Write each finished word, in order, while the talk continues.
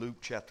Luke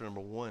chapter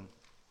number 1.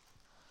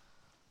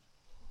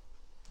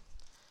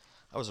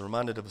 I was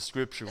reminded of a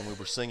scripture when we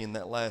were singing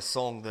that last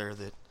song there,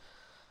 that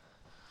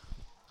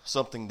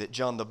something that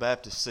John the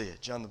Baptist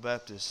said. John the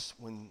Baptist,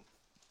 when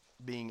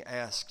being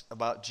asked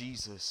about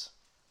Jesus,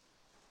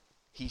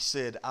 he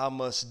said, "I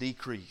must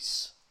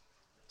decrease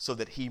so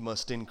that he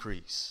must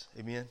increase."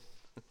 Amen?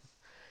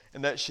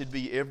 And that should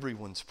be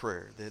everyone's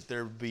prayer, that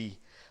there be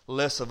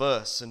less of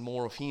us and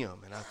more of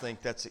him. And I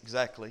think that's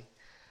exactly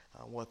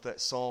what that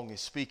song is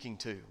speaking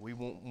to. We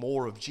want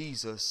more of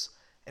Jesus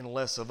and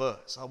less of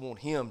us. I want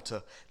him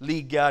to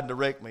lead, guide, and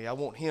direct me. I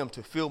want him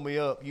to fill me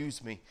up,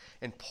 use me,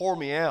 and pour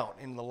me out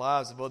in the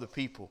lives of other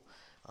people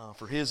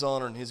for his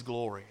honor and his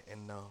glory.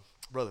 And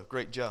brother,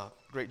 great job.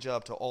 Great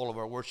job to all of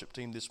our worship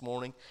team this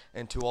morning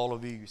and to all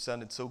of you. You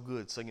sounded so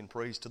good singing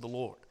praise to the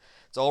Lord.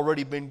 It's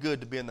already been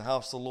good to be in the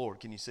house of the Lord.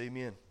 Can you say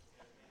amen?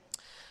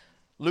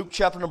 Luke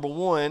chapter number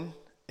 1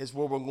 is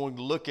where we're going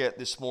to look at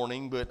this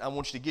morning, but I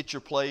want you to get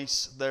your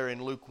place there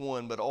in Luke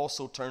 1, but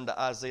also turn to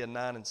Isaiah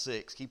 9 and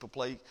 6.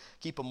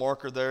 Keep a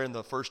marker there in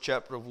the first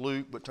chapter of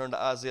Luke, but turn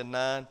to Isaiah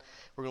 9.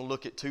 We're going to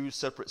look at two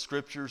separate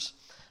scriptures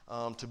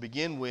to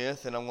begin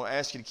with, and I'm going to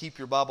ask you to keep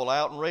your Bible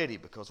out and ready,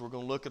 because we're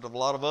going to look at a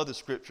lot of other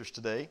scriptures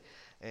today.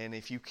 And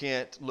if you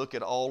can't look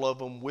at all of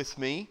them with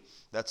me,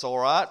 that's all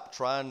right.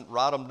 Try and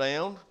write them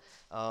down.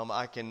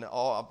 I can,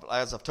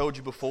 as I've told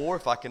you before,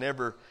 if I can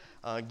ever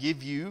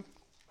give you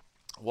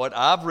what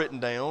I've written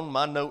down,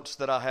 my notes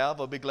that I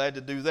have, I'll be glad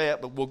to do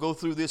that, but we'll go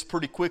through this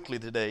pretty quickly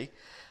today.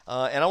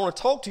 And I want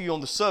to talk to you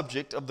on the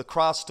subject of the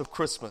Christ of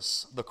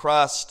Christmas, the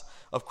Christ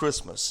of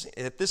Christmas.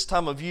 At this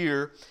time of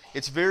year,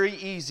 it's very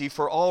easy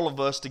for all of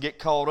us to get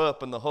caught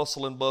up in the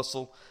hustle and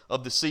bustle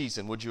of the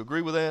season. Would you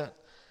agree with that?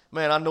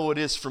 Man, I know it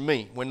is for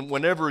me.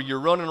 Whenever you're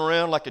running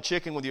around like a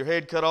chicken with your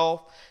head cut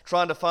off,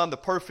 trying to find the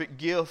perfect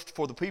gift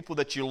for the people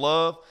that you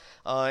love,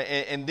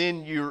 and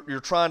then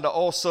you're trying to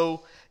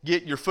also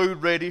get your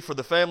food ready for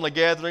the family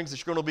gatherings that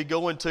you're going to be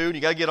going to, and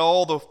you got to get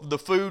all the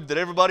food that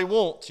everybody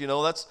wants. You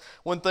know, that's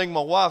one thing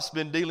my wife's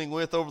been dealing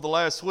with over the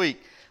last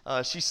week.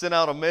 She sent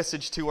out a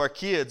message to our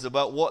kids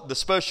about what the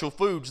special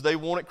foods they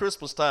want at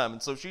Christmas time.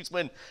 And so she's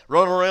been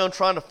running around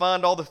trying to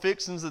find all the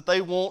fixings that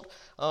they want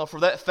for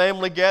that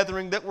family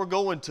gathering that we're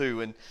going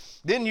to. And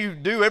then you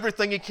do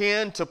everything you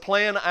can to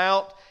plan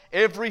out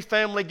every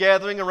family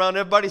gathering around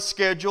everybody's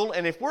schedule.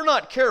 And if we're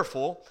not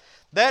careful,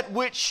 that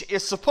which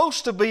is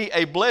supposed to be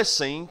a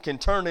blessing can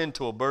turn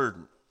into a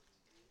burden.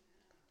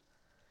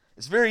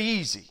 It's very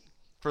easy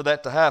for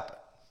that to happen.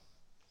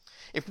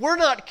 If we're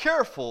not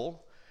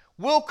careful,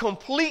 we'll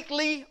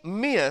completely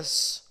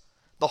miss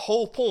the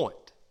whole point.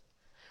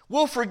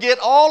 We'll forget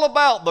all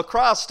about the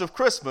Christ of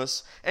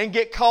Christmas and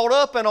get caught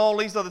up in all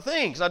these other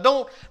things.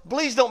 Now,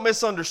 please don't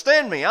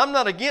misunderstand me. I'm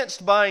not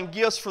against buying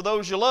gifts for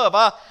those you love.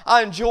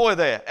 I enjoy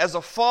that. As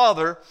a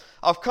father,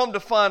 I've come to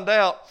find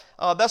out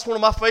that's one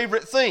of my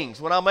favorite things,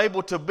 when I'm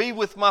able to be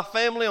with my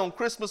family on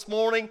Christmas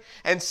morning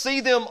and see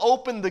them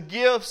open the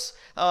gifts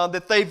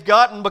that they've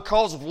gotten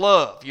because of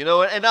love. You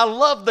know, and I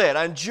love that.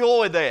 I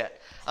enjoy that.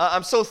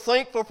 I'm so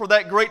thankful for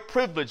that great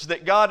privilege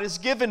that God has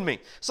given me.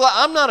 So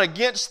I'm not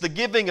against the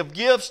giving of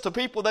gifts to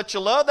people that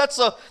you love. That's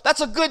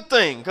a good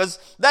thing, because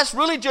that's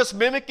really just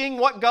mimicking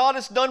what God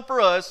has done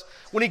for us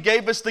when He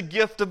gave us the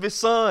gift of His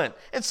Son.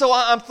 And so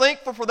I'm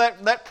thankful for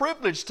that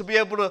privilege to be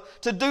able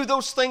to do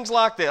those things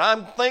like that.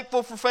 I'm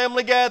thankful for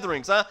family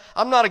gatherings.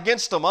 I'm not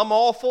against them. I'm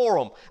all for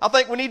them. I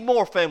think we need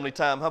more family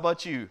time. How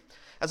about you?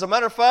 As a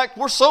matter of fact,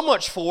 we're so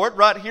much for it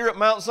right here at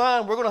Mount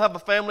Zion. We're going to have a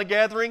family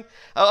gathering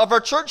of our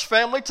church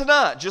family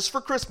tonight, just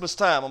for Christmas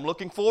time. I'm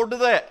looking forward to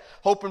that.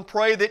 Hope and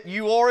pray that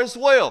you are as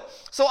well.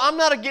 So I'm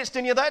not against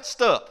any of that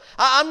stuff.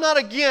 I'm not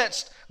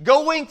against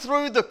going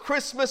through the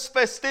Christmas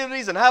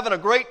festivities and having a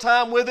great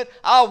time with it.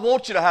 I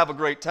want you to have a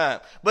great time.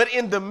 But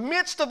in the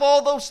midst of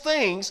all those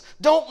things,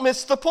 don't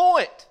miss the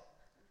point.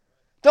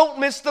 Don't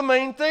miss the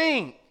main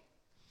thing.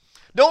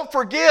 Don't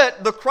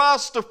forget the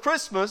Christ of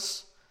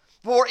Christmas.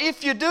 For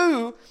if you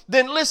do,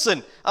 then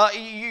listen,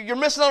 you're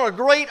missing out on a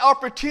great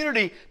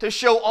opportunity to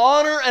show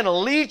honor and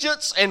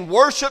allegiance and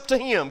worship to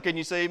Him. Can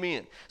you say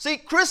amen? See,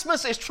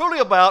 Christmas is truly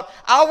about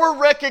our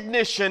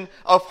recognition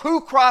of who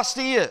Christ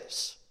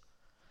is.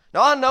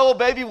 Now, I know a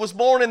baby was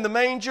born in the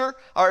manger,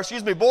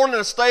 born in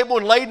a stable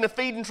and laid in a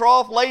feeding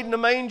trough, laid in a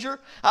manger.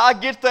 I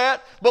get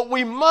that. But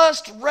we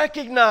must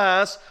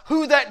recognize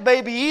who that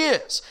baby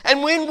is.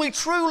 And when we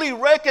truly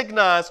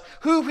recognize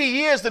who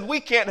He is, then we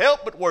can't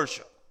help but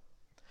worship.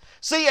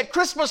 See, at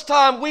Christmas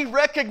time, we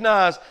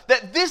recognize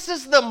that this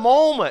is the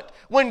moment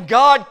when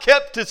God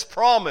kept His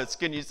promise.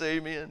 Can you say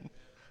amen?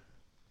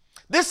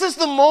 This is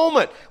the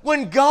moment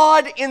when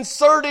God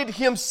inserted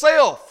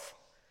Himself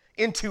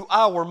into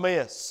our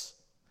mess.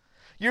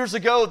 Years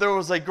ago, there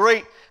was a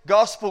great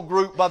gospel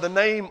group by the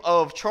name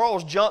of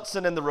Charles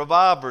Johnson and the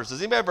Revivers.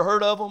 Has anybody ever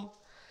heard of them?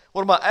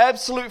 One of my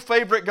absolute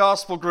favorite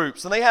gospel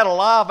groups. And they had a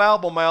live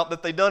album out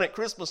that they done at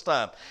Christmas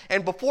time.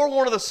 And before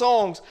one of the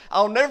songs,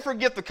 I'll never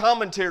forget the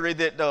commentary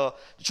that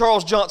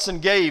Charles Johnson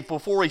gave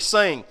before he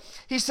sang.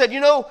 He said,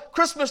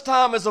 Christmas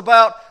time is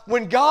about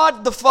when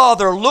God the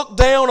Father looked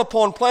down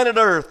upon planet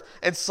Earth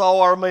and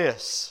saw our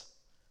mess.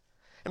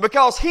 And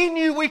because He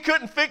knew we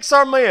couldn't fix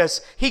our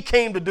mess, He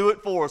came to do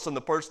it for us in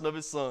the person of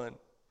His Son. And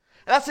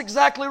that's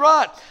exactly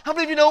right. How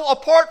many of you know,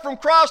 apart from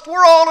Christ,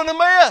 we're all in a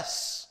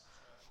mess?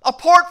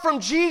 Apart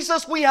from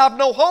Jesus, we have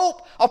no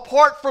hope.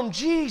 Apart from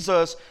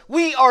Jesus,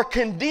 we are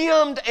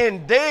condemned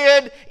and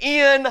dead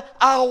in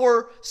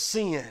our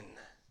sin.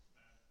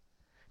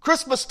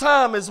 Christmas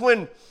time is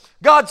when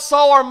God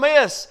saw our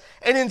mess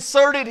and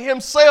inserted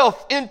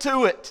Himself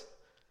into it.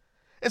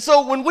 And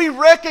so when we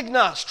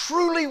recognize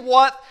truly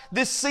what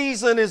this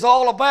season is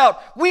all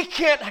about, we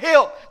can't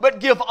help but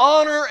give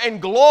honor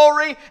and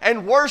glory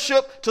and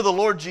worship to the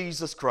Lord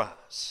Jesus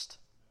Christ.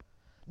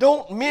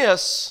 Don't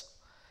miss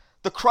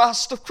the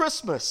Christ of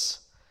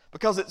Christmas,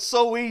 because it's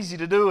so easy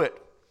to do it.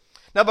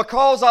 Now,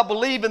 because I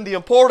believe in the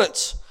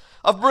importance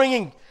of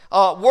bringing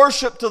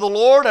worship to the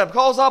Lord, and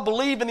because I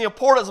believe in the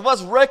importance of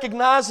us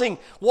recognizing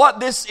what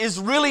this is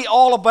really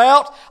all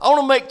about, I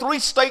want to make 3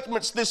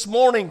 statements this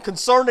morning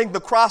concerning the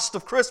Christ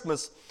of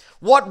Christmas,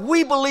 what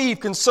we believe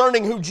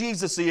concerning who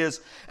Jesus is,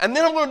 and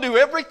then I'm going to do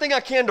everything I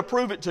can to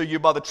prove it to you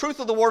by the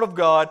truth of the Word of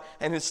God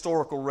and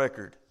historical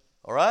record.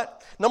 All right?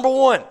 Number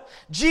 1,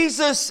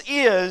 Jesus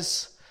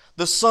is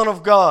the Son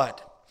of God.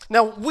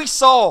 Now, we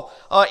saw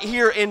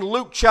here in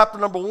Luke chapter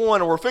number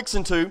 1, and we're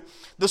fixing to,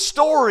 the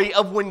story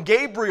of when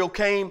Gabriel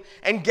came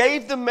and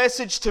gave the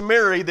message to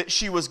Mary that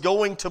she was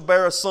going to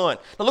bear a son.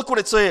 Now, look what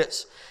it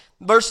says.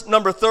 Verse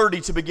number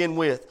 30 to begin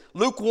with.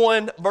 Luke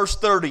 1, verse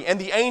 30. And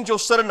the angel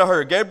said unto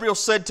her, Gabriel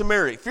said to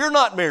Mary, Fear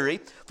not, Mary,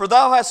 for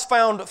thou hast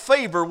found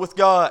favor with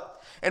God.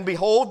 And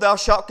behold, thou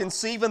shalt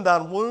conceive in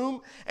thine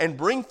womb, and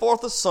bring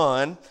forth a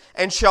son,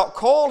 and shalt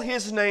call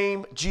his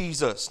name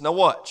Jesus. Now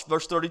watch,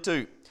 verse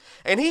 32.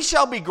 And he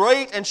shall be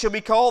great, and shall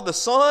be called the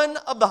Son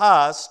of the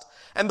Highest,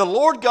 and the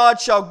Lord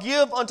God shall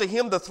give unto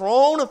him the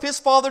throne of his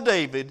father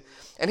David,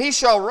 and he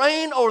shall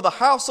reign over the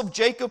house of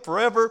Jacob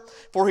forever,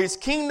 for his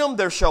kingdom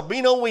there shall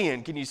be no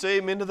end. Can you say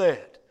amen to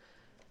that?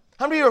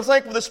 How many of you are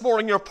thankful this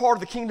morning you're a part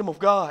of the kingdom of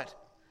God?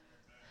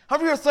 How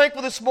many of you are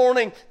thankful this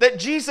morning that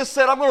Jesus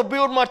said, I'm going to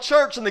build my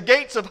church and the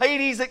gates of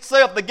Hades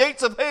itself, the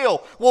gates of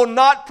hell, will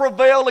not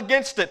prevail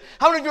against it?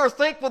 How many of you are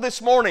thankful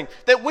this morning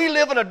that we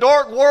live in a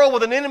dark world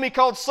with an enemy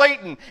called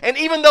Satan, and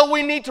even though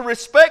we need to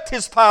respect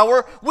his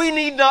power, we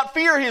need not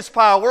fear his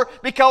power,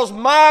 because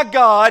my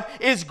God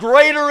is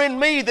greater in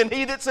me than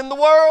he that's in the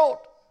world?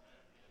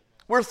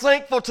 We're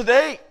thankful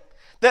today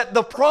that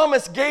the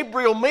promise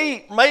Gabriel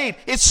made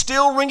is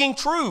still ringing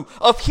true.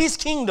 Of his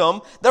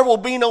kingdom, there will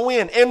be no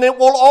end. And it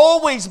will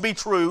always be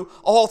true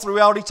all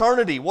throughout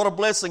eternity. What a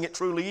blessing it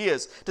truly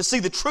is to see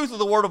the truth of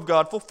the Word of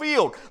God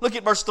fulfilled. Look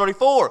at verse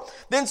 34.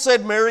 Then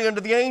said Mary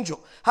unto the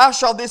angel, How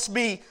shall this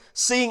be,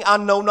 seeing I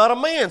know not a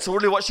man? So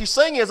really what she's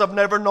saying is, I've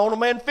never known a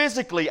man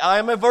physically. I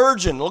am a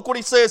virgin. Look what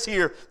he says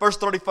here, verse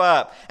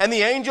 35. And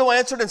the angel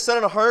answered and said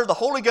unto her, The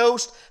Holy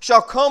Ghost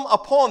shall come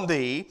upon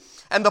thee,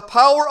 and the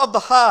power of the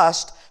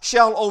highest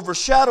shall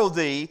overshadow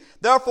thee.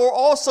 Therefore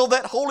also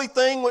that holy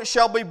thing which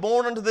shall be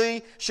born unto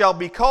thee shall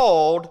be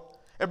called,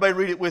 everybody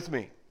read it with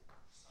me,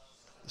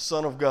 the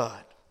Son of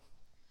God.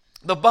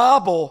 The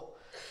Bible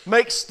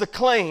makes the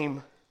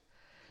claim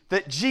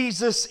that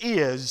Jesus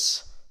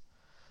is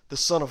the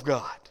Son of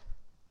God.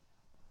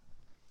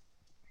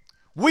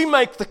 We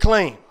make the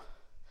claim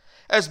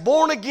as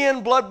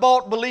born-again,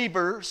 blood-bought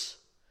believers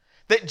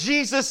that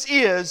Jesus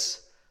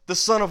is the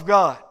Son of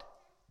God.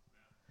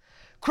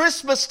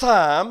 Christmas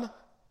time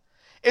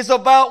is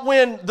about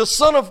when the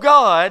Son of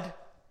God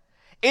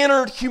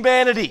entered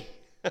humanity.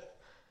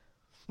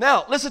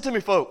 Now, listen to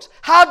me, folks.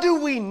 How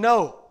do we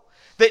know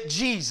that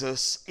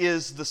Jesus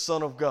is the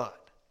Son of God?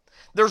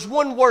 There's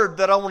one word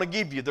that I want to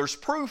give you. There's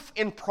proof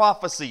in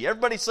prophecy.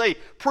 Everybody say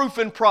proof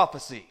in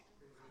prophecy.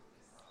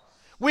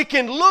 We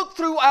can look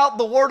throughout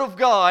the Word of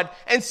God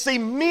and see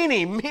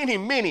many, many,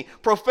 many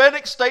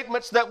prophetic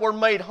statements that were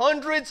made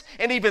hundreds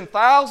and even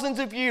thousands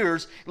of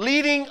years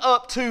leading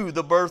up to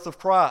the birth of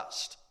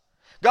Christ.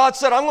 God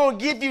said, I'm going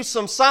to give you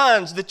some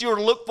signs that you're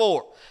to look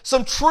for.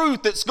 Some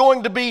truth that's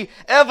going to be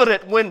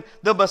evident when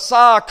the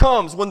Messiah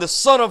comes, when the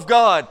Son of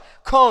God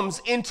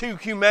comes into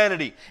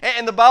humanity.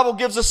 And the Bible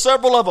gives us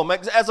several of them.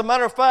 As a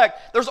matter of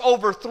fact, there's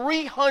over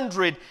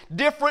 300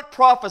 different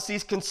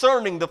prophecies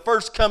concerning the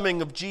first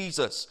coming of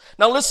Jesus.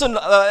 Now listen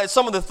at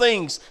some of the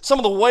things, some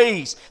of the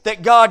ways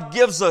that God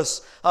gives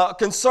us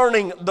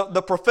concerning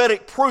the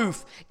prophetic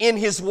proof in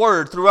His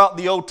Word throughout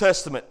the Old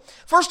Testament.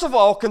 First of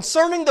all,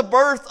 concerning the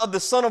birth of the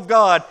Son of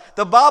God,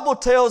 the Bible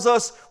tells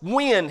us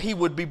when He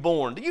would be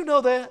born. Do you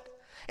know that?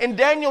 In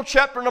Daniel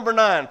chapter number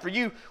 9, for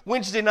you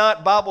Wednesday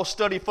night Bible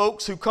study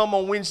folks who come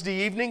on Wednesday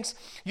evenings,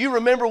 you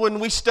remember when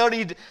we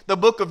studied the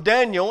book of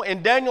Daniel.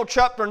 In Daniel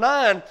chapter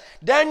 9,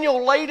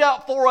 Daniel laid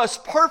out for us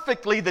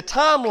perfectly the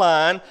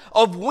timeline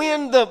of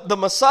when the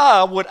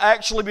Messiah would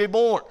actually be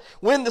born,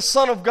 when the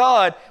Son of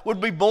God would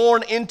be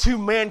born into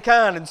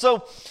mankind. And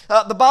so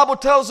the Bible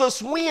tells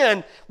us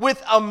when,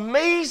 with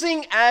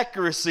amazing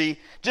accuracy,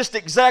 just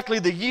exactly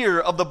the year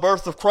of the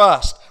birth of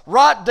Christ,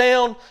 right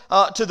down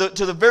to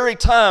the very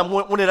time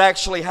when it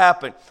actually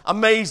happened.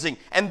 Amazing.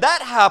 And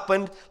that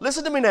happened,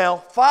 listen to me now,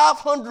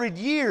 500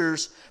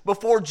 years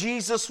before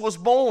Jesus was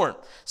born.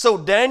 So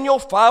Daniel,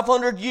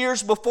 500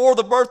 years before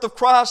the birth of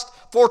Christ,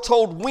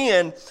 foretold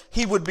when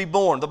he would be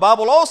born. The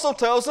Bible also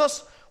tells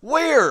us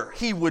where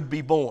he would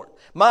be born.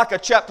 Micah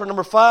chapter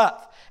number 5.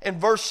 And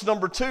verse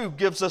number 2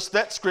 gives us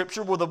that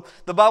scripture where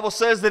the Bible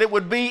says that it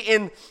would be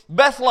in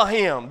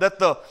Bethlehem that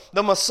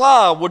the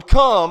Messiah would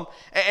come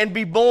and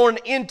be born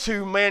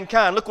into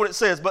mankind. Look what it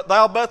says. But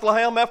thou,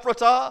 Bethlehem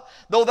Ephratah,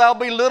 though thou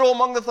be little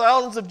among the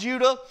thousands of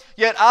Judah,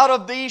 yet out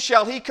of thee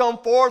shall he come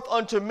forth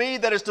unto me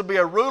that is to be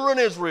a ruler in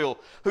Israel,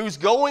 whose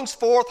goings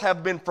forth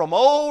have been from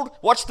old,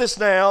 watch this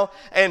now,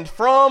 and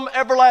from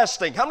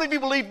everlasting. How many of you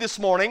believe this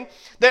morning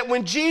that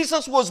when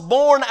Jesus was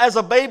born as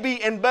a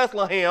baby in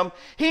Bethlehem,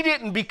 he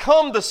didn't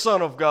become the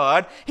Son of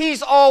God?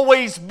 He's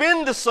always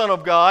been the Son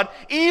of God,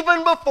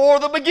 even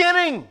before the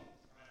beginning.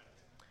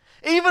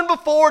 Even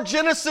before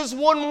Genesis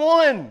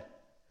 1:1.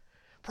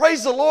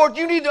 Praise the Lord.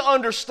 You need to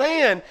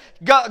understand,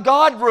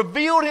 God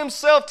revealed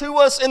Himself to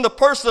us in the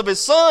person of His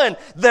Son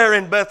there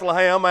in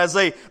Bethlehem as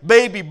a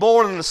baby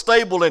born in a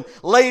stable and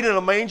laid in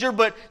a manger.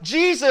 But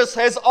Jesus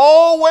has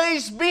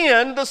always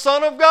been the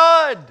Son of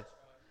God.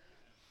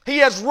 He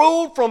has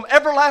ruled from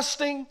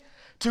everlasting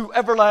to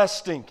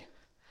everlasting.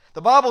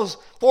 The Bible's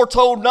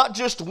foretold not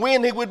just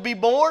when He would be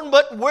born,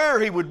 but where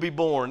He would be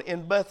born,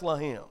 in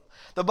Bethlehem.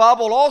 The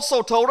Bible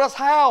also told us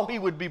how He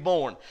would be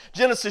born.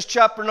 Genesis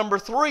chapter number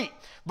 3,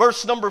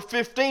 verse number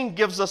 15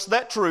 gives us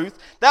that truth.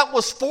 That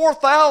was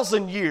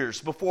 4,000 years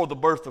before the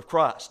birth of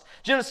Christ.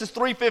 Genesis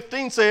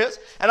 3:15 says,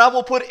 and I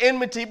will put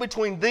enmity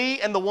between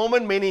thee and the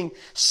woman, meaning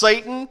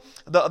Satan,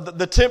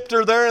 the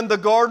tempter there in the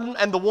garden,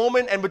 and the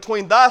woman, and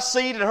between thy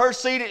seed and her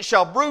seed it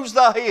shall bruise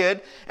thy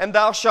head, and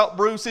thou shalt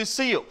bruise his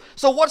heel.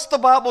 So what's the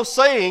Bible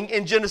saying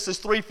in Genesis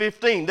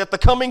 3:15? That the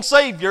coming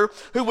Savior,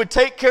 who would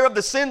take care of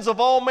the sins of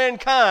all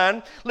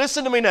mankind,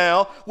 listen to me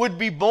now, would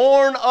be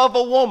born of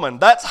a woman.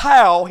 That's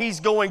how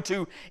He's going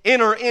to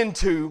enter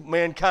into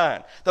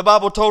mankind. The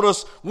Bible told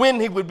us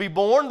when He would be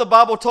born. The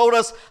Bible told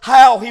us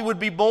how He would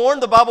be born.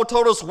 The Bible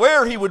told us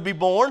where He would be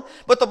born.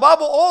 But the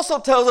Bible also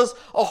tells us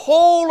a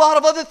whole lot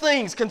of other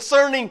things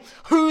concerning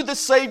who the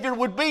Savior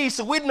would be,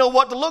 so we'd know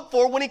what to look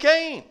for when He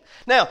came.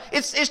 Now,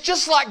 it's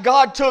just like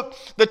God took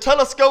the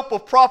telescope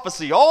of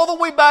prophecy all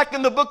the way back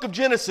in the book of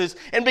Genesis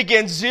and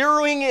began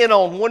zeroing in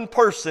on one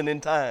person in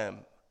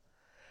time,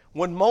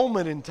 one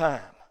moment in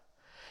time,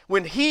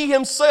 when He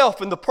Himself,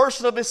 in the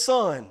person of His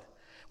Son,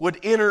 would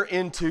enter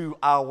into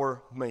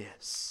our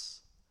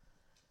mess.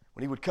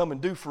 When He would come and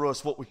do for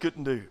us what we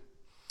couldn't do.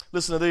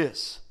 Listen to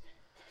this.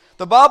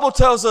 The Bible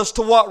tells us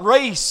to what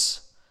race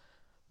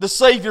the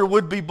Savior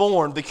would be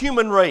born, the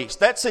human race.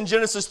 That's in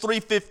Genesis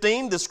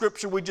 3:15, the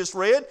scripture we just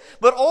read.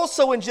 But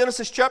also in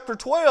Genesis chapter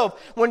 12,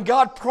 when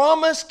God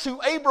promised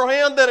to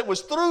Abraham that it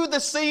was through the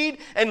seed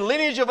and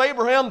lineage of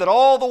Abraham that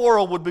all the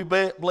world would be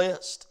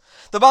blessed.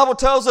 The Bible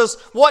tells us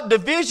what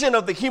division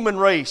of the human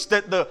race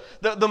that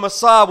the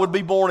Messiah would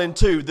be born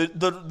into,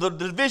 the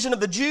division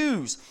of the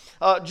Jews.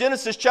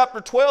 Genesis chapter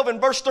 12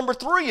 and verse number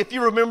 3, if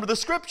you remember the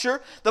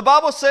scripture, the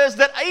Bible says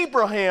that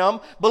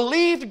Abraham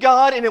believed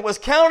God and it was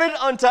counted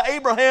unto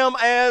Abraham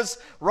as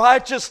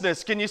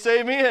righteousness. Can you say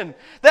amen?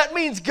 That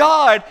means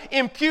God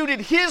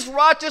imputed His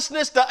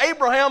righteousness to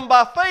Abraham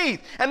by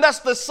faith. And that's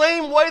the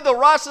same way the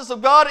righteousness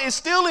of God is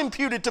still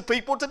imputed to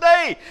people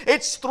today.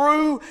 It's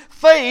through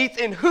faith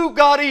in who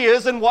God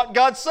is and what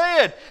God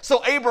said.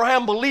 So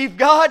Abraham believed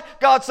God.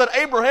 God said,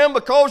 Abraham,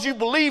 because you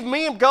believe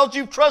me and because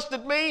you've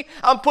trusted me,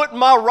 I'm putting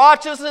my righteousness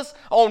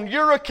on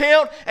your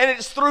account, and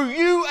it's through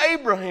you,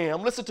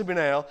 Abraham, listen to me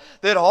now,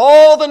 that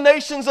all the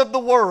nations of the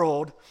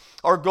world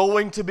are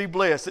going to be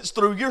blessed. It's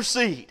through your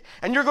seed.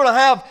 And you're going to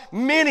have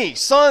many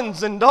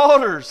sons and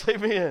daughters.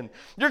 Amen.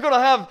 You're going to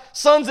have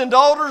sons and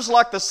daughters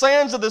like the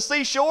sands of the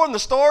seashore and the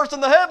stars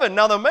in the heaven.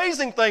 Now the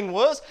amazing thing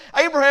was,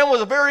 Abraham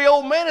was a very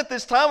old man at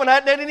this time and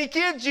hadn't had any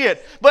kids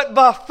yet. But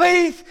by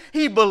faith,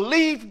 he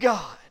believed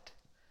God.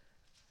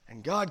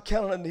 And God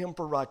counted unto him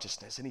for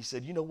righteousness. And he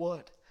said, you know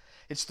what?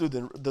 It's through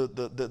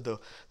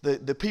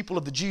the people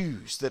of the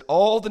Jews that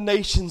all the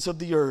nations of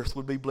the earth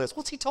would be blessed.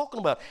 What's he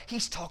talking about?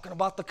 He's talking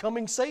about the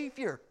coming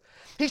Savior.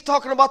 He's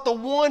talking about the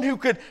one who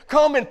could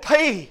come and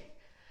pay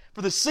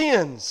for the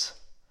sins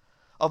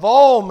of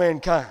all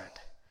mankind.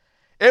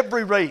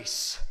 Every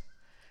race,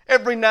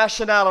 every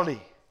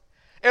nationality,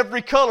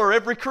 every color,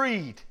 every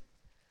creed.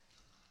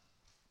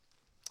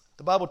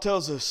 The Bible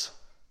tells us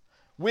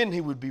when he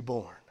would be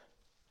born,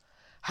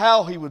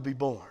 how he would be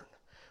born,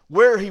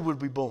 where he would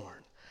be born.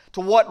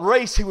 to what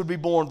race he would be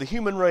born, the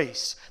human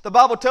race. The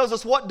Bible tells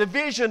us what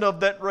division of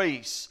that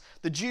race,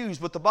 the Jews.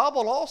 But the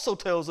Bible also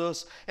tells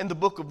us in the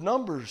book of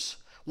Numbers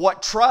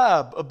what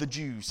tribe of the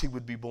Jews he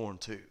would be born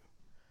to.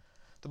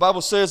 The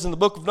Bible says in the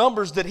book of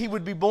Numbers that he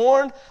would be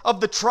born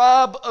of the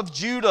tribe of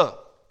Judah.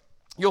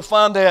 You'll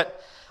find that,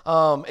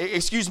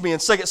 in 2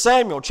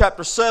 Samuel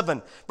chapter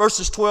 7,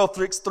 verses 12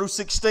 through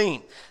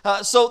 16.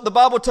 So the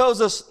Bible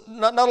tells us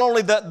not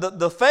only that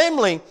the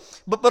family,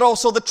 but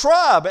also the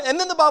tribe. And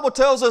then the Bible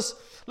tells us,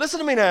 listen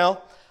to me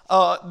now,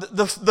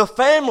 the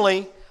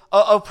family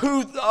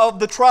of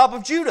the tribe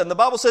of Judah. And the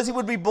Bible says he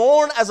would be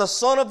born as a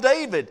son of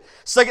David.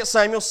 2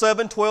 Samuel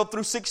 7, 12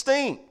 through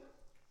 16.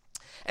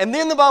 And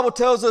then the Bible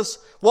tells us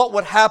what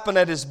would happen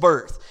at his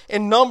birth.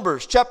 In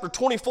Numbers chapter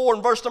 24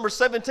 and verse number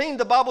 17,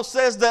 the Bible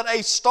says that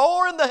a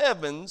star in the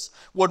heavens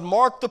would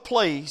mark the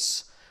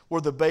place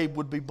where the babe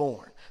would be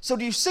born. So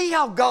do you see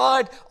how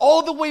God,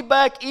 all the way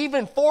back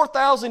even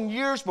 4,000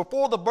 years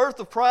before the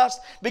birth of Christ,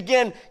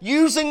 began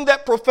using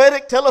that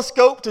prophetic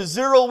telescope to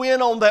zero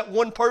in on that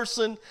one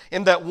person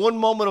in that one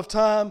moment of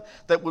time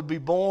that would be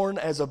born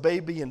as a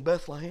baby in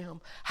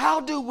Bethlehem?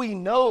 How do we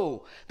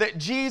know that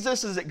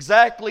Jesus is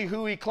exactly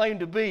who he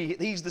claimed to be?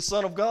 He's the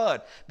Son of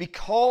God.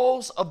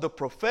 Because of the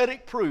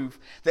prophetic proof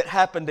that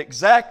happened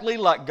exactly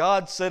like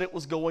God said it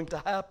was going to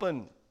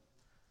happen.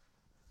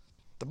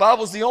 The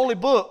Bible's the only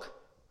book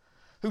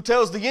who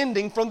tells the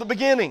ending from the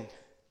beginning.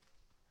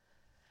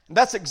 And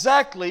that's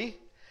exactly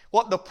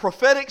what the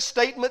prophetic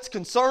statements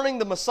concerning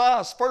the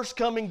Messiah's first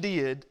coming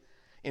did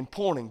in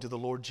pointing to the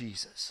Lord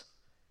Jesus.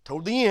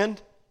 Told the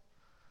end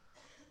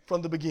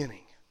from the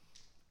beginning.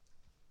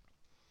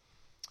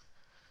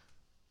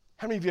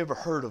 How many of you ever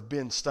heard of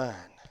Ben Stein?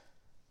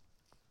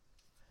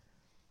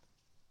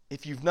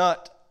 If you've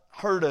not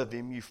heard of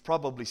him, you've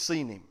probably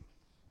seen him.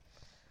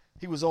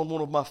 He was on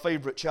one of my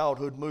favorite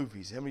childhood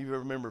movies. How many of you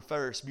remember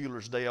Ferris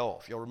Bueller's Day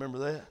Off? Y'all remember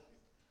that?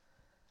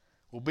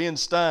 Well, Ben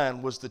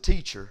Stein was the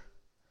teacher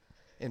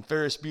in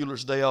Ferris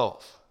Bueller's Day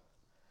Off.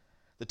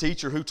 The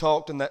teacher who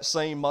talked in that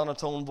same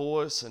monotone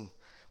voice and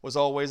was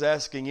always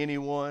asking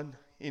anyone.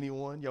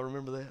 Y'all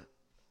remember that?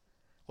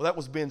 Well, that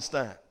was Ben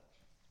Stein.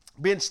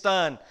 Ben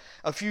Stein,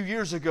 a few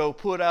years ago,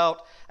 put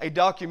out a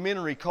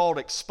documentary called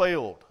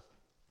Expelled.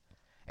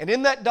 And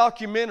in that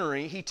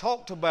documentary, he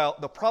talked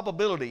about the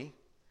probability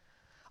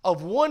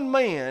of one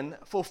man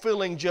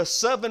fulfilling just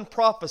 7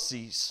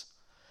 prophecies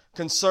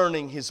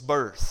concerning his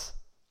birth.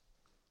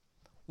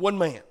 One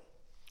man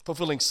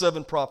fulfilling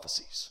 7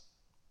 prophecies.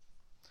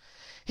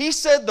 He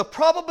said the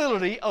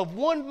probability of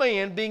one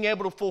man being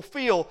able to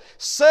fulfill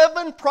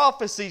 7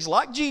 prophecies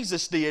like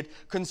Jesus did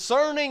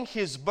concerning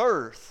his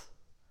birth,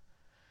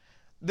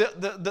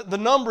 the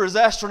number is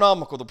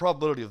astronomical, the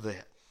probability of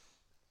that.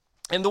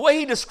 And the way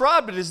he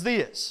described it is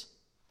this.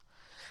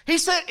 He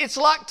said it's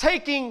like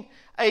taking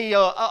a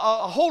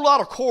whole lot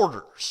of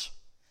quarters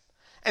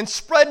and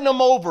spreading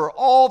them over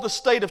all the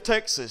state of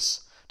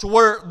Texas to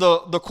where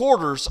the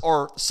quarters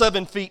are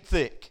 7 feet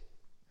thick.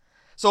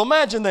 So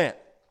imagine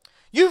that.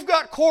 You've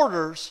got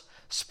quarters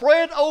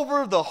spread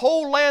over the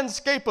whole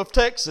landscape of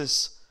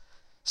Texas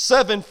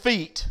 7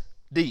 feet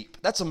deep.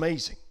 That's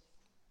amazing.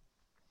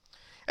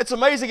 It's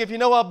amazing if you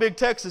know how big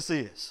Texas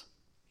is.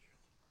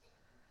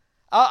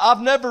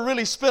 I've never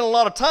really spent a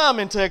lot of time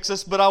in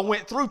Texas, but I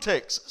went through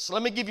Texas.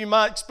 Let me give you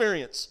my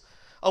experience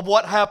of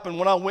what happened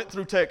when I went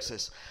through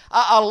Texas.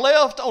 I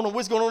left we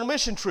was going on a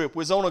mission trip.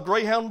 We was on a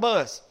Greyhound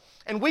bus.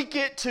 And we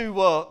get to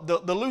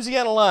the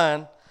Louisiana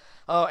line,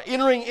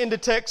 entering into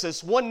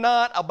Texas one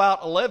night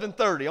about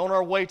 11:30 on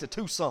our way to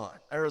Tucson,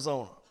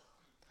 Arizona.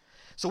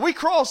 So we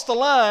crossed the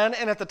line,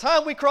 and at the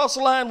time we crossed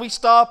the line, we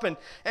stop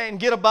and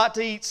get a bite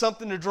to eat,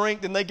 something to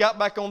drink. Then they got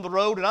back on the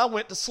road, and I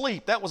went to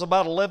sleep. That was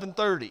about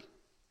 11:30.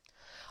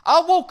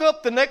 I woke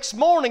up the next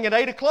morning at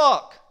 8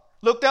 o'clock,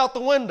 looked out the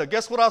window.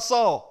 Guess what I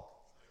saw?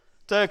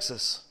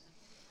 Texas.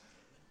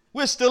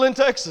 We're still in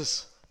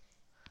Texas.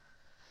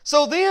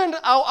 So then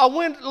I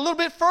went a little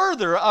bit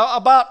further.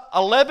 About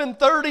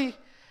 11:30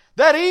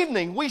 that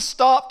evening, we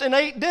stopped and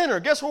ate dinner.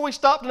 Guess where we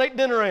stopped and ate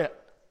dinner at?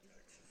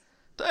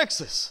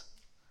 Texas.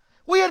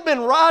 We had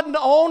been riding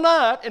all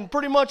night and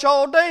pretty much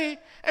all day,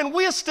 and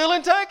we're still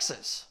in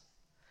Texas.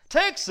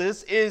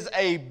 Texas is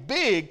a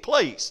big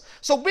place.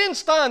 So Ben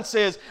Stein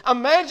says,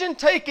 imagine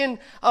taking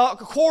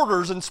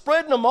quarters and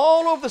spreading them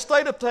all over the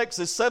state of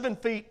Texas 7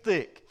 feet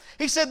thick.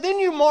 He said, then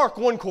you mark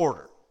one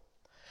quarter.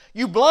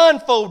 You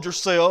blindfold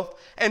yourself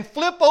and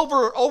flip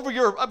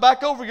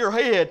back over your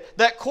head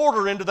that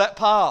quarter into that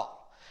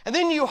pile. And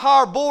then you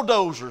hire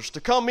bulldozers to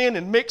come in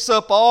and mix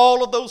up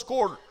all of those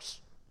quarters.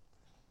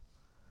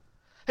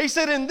 He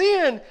said, and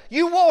then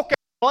you walk out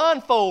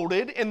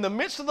blindfolded in the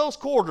midst of those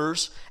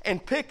quarters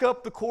and pick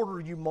up the quarter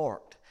you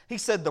marked. He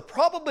said the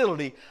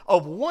probability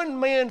of one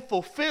man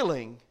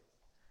fulfilling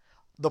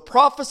the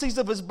prophecies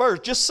of his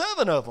birth, just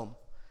 7 of them,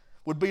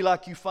 would be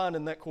like you find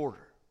in that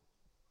quarter.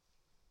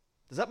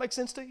 Does that make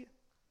sense to you?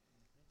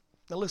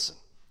 Now listen.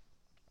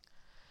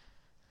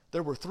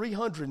 There were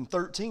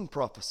 313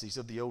 prophecies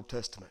of the Old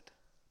Testament.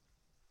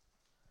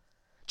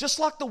 Just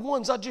like the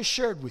ones I just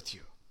shared with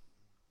you.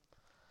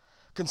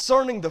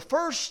 concerning the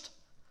first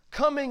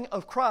coming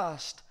of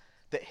Christ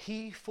that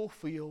He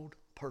fulfilled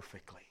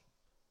perfectly.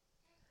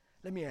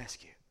 Let me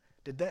ask you,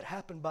 did that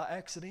happen by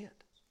accident?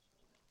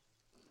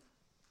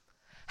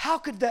 How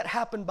could that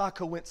happen by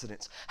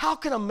coincidence? How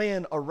can a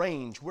man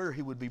arrange where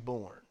he would be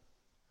born?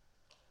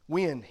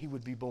 When he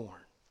would be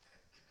born?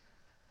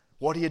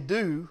 What he'd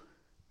do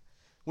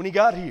when he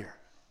got here?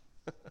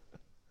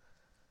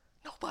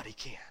 Nobody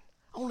can.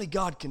 Only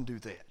God can do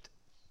that.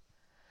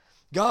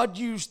 God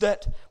used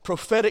that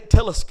prophetic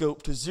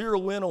telescope to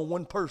zero in on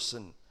one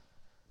person,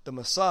 the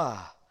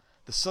Messiah,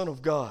 the Son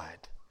of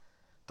God,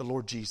 the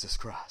Lord Jesus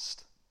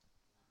Christ.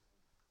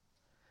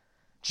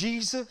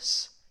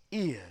 Jesus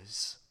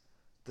is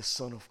the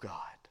Son of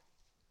God.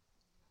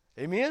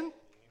 Amen?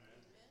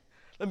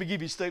 Let me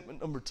give you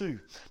statement number 2.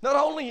 Not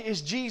only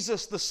is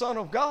Jesus the Son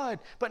of God,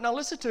 but now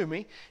listen to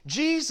me,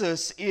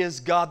 Jesus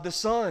is God the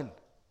Son.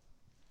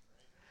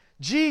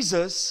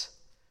 Jesus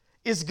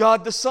is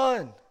God the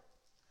Son.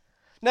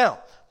 Now,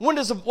 what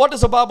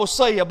does the Bible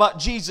say about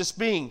Jesus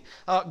being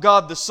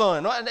God the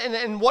Son?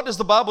 And what does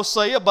the Bible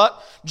say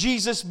about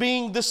Jesus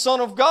being the Son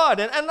of God?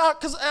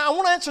 Because I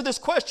want to answer this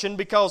question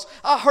because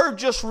I heard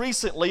just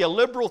recently a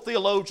liberal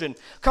theologian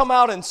come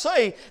out and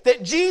say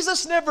that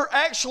Jesus never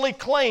actually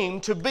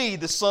claimed to be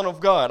the Son of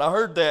God. I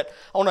heard that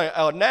on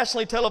a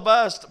nationally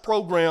televised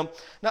program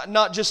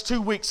not just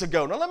 2 weeks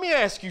ago. Now, let me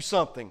ask you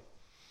something.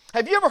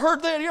 Have you ever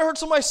heard that? Have you ever heard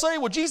somebody say,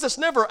 well, Jesus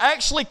never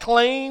actually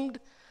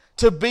claimed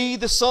to be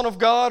the Son of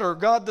God or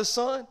God the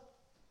Son?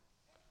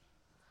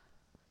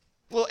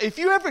 Well, if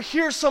you ever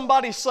hear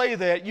somebody say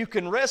that, you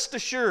can rest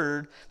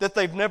assured that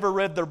they've never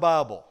read their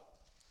Bible.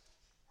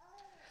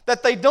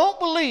 That they don't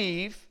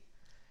believe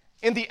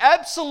in the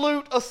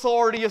absolute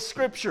authority of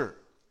Scripture.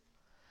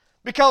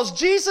 Because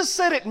Jesus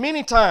said it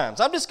many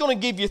times. I'm just going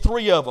to give you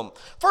 3 of them.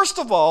 First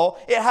of all,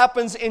 it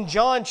happens in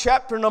John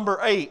chapter number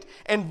 8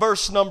 and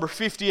verse number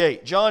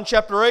 58. John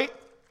chapter 8.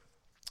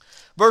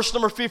 Verse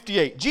number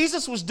 58,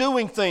 Jesus was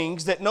doing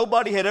things that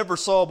nobody had ever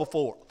saw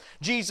before.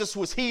 Jesus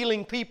was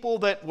healing people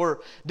that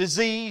were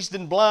diseased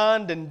and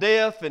blind and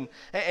deaf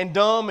and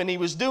dumb, and He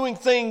was doing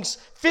things,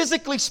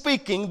 physically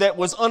speaking, that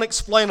was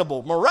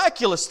unexplainable,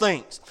 miraculous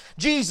things.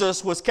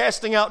 Jesus was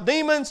casting out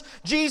demons.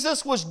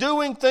 Jesus was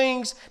doing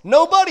things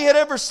nobody had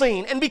ever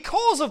seen. And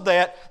because of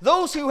that,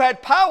 those who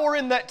had power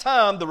in that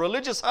time, the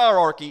religious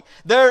hierarchy,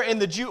 there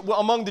in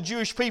among the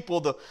Jewish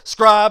people, the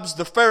scribes,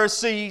 the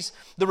Pharisees,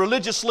 the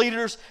religious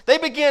leaders, they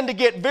began to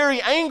get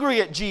very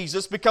angry at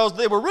Jesus because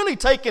they were really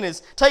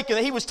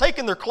He was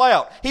taking their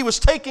clout. He was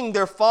taking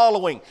their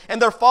following.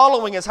 And their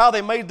following is how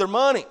they made their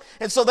money.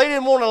 And so they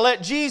didn't want to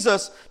let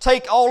Jesus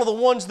take all of the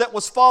ones that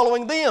was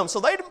following them.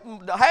 So they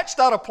hatched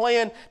out a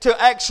plan to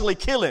actually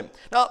kill Him.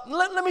 Now,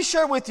 let me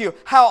share with you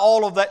how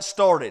all of that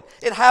started.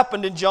 It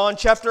happened in John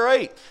chapter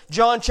 8.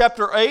 John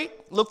chapter 8.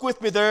 Look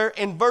with me there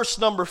in verse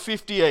number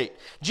 58.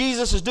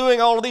 Jesus is doing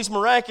all of these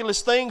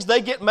miraculous things. They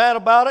get mad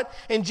about it.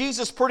 And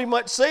Jesus pretty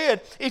much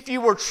said, if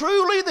you were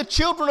truly the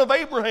children of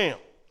Abraham,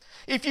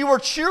 if you were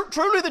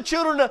truly the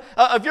children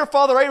of your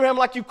father Abraham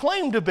like you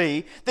claim to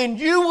be, then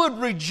you would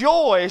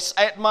rejoice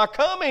at my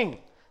coming.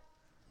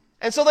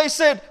 And so they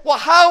said, well,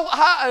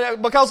 how?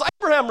 Because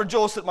Abraham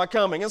rejoiced at my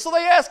coming. And so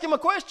they asked Him a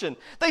question.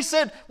 They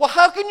said, well,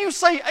 how can you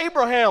say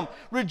Abraham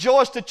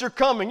rejoiced at your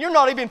coming? You're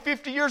not even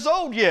 50 years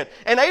old yet.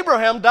 And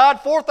Abraham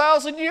died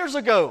 4,000 years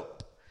ago.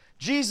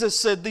 Jesus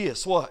said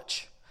this,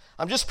 watch.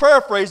 I'm just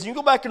paraphrasing. You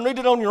go back and read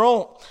it on your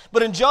own.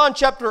 But in John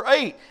chapter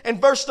 8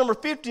 and verse number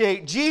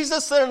 58,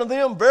 Jesus said unto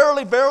them,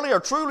 verily, verily, or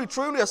truly,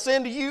 truly, I say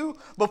unto you,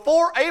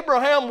 before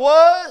Abraham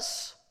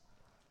was,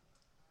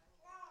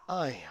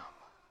 I am.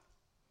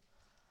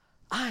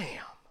 I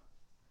am.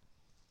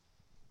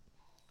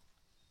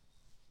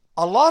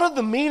 A lot of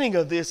the meaning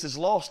of this is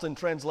lost in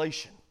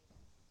translation.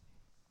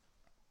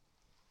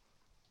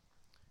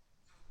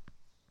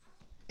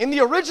 In the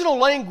original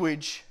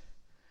language,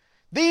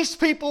 these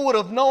people would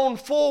have known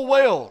full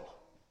well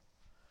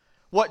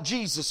what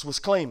Jesus was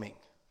claiming.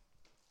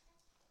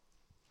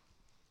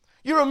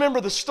 You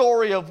remember the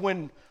story of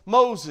when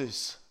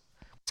Moses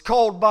was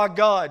called by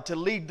God to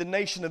lead the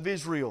nation of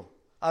Israel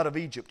out of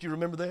Egypt. You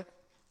remember that?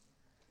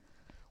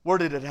 Where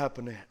did it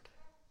happen at?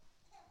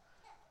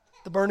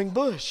 The burning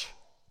bush.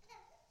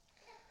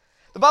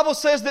 The Bible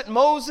says that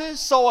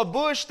Moses saw a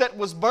bush that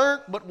was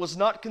burnt but was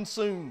not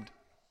consumed.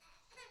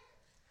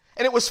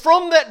 And it was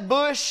from that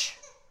bush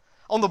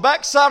on the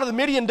backside of the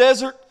Midian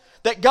desert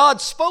that God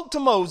spoke to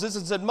Moses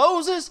and said,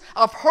 Moses,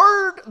 I've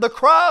heard the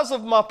cries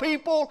of my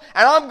people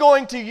and I'm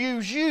going to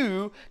use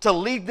you to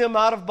lead them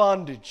out of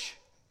bondage.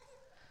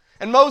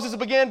 And Moses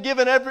began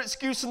giving every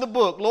excuse in the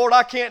book. Lord,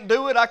 I can't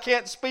do it. I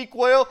can't speak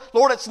well.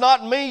 Lord, it's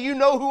not me. You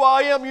know who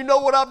I am. You know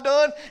what I've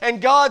done.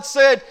 And God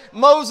said,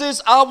 Moses,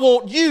 I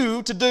want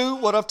you to do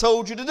what I've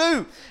told you to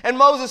do. And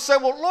Moses said,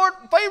 well, Lord,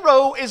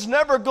 Pharaoh is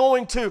never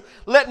going to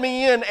let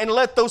me in and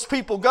let those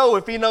people go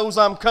if he knows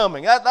I'm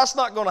coming. That's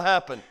not going to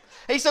happen.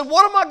 He said,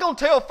 what am I going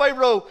to tell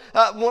Pharaoh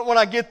when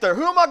I get there?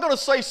 Who am I going to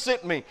say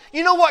sent me?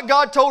 You know what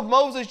God told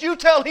Moses? You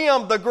tell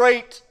him the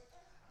great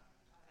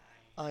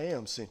I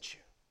am sent you.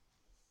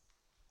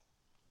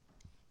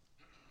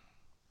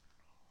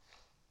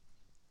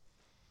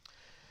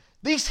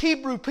 These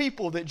Hebrew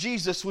people that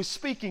Jesus was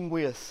speaking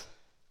with,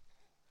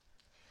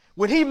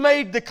 when He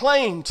made the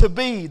claim to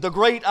be the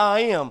great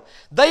I am,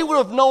 they would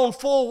have known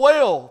full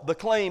well the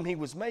claim He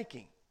was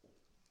making.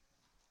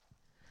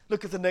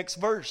 Look at the next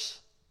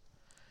verse.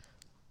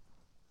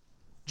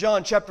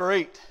 John chapter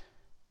 8,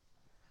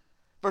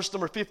 verse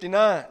number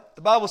 59.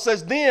 The Bible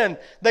says, "Then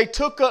they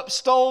took up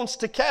stones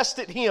to cast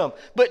at Him.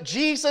 But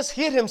Jesus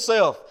hid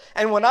Himself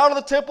and went out of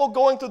the temple,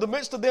 going through the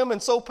midst of them,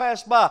 and so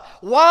passed by."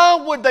 Why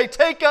would they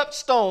take up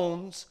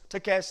stones to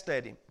cast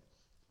at Him?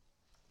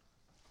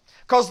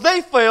 Because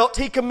they felt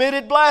He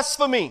committed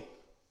blasphemy.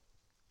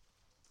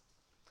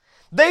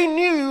 They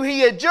knew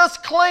He had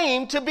just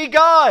claimed to be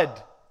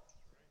God.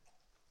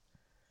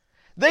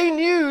 They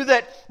knew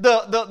that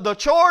the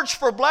charge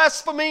for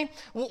blasphemy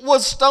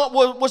was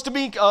to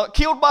be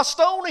killed by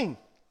stoning.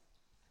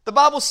 The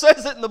Bible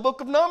says it in the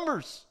book of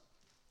Numbers.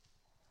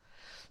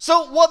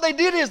 So what they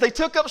did is they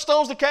took up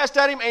stones to cast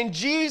at Him, and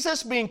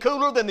Jesus, being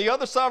cooler than the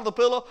other side of the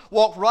pillow,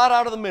 walked right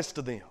out of the midst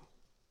of them.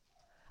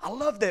 I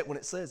love that when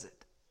it says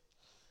it.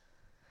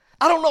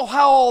 I don't know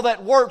how all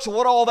that works or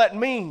what all that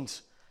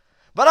means,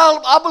 but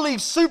I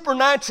believe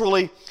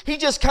supernaturally He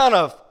just kind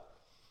of,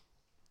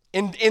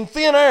 in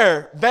thin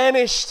air,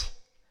 vanished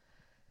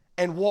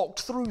and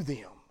walked through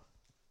them.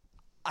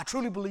 I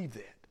truly believe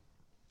that.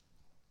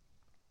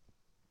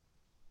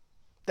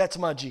 That's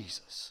my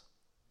Jesus.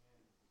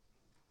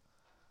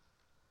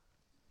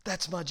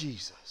 That's my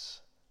Jesus.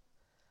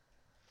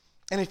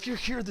 And if you're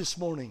here this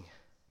morning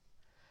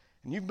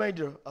and you've made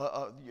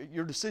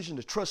your decision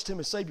to trust Him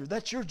as Savior,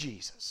 that's your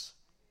Jesus.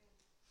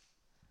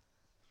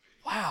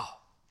 Wow.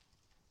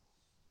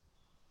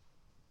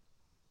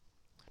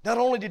 Not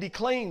only did He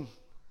claim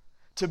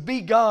to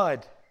be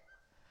God,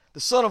 the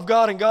Son of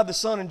God and God the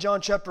Son in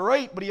John chapter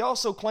 8, but He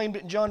also claimed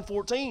it in John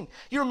 14.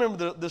 You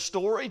remember the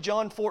story,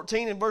 John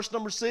 14 and verse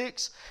number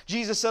 6.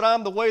 Jesus said, "I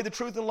am the way, the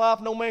truth, and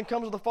life. No man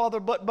comes to the Father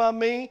but by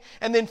me."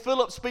 And then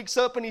Philip speaks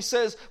up and he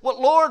says,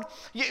 "Well, Lord,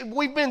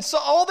 we've been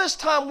all this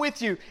time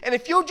with you, and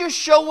if you'll just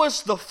show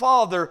us the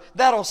Father,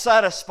 that'll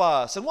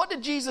satisfy us." And what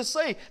did Jesus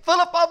say?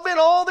 "Philip, I've been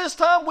all this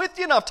time with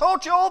you, and I've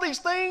taught you all these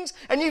things,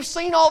 and you've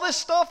seen all this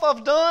stuff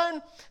I've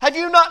done. Have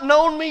you not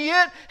known me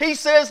yet?" He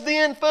says,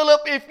 "Then,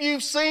 Philip, if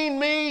you've seen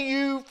me,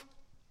 you've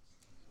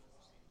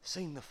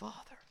seen the Father."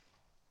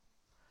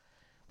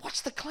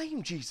 What's the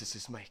claim Jesus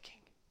is making?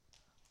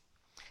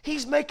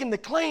 He's making the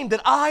claim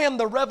that I am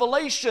the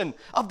revelation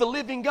of the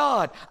living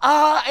God.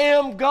 I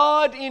am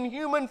God in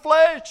human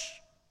flesh.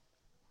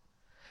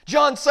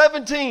 John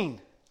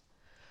 17,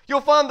 you'll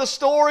find the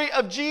story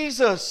of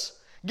Jesus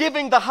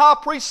giving the high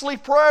priestly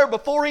prayer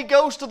before He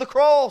goes to the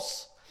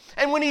cross.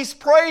 And when He's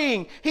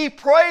praying, He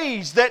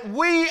prays that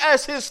we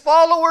as His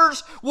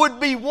followers would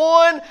be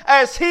one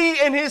as He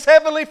and His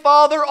Heavenly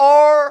Father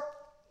are.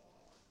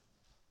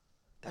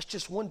 That's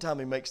just one time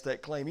He makes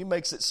that claim. He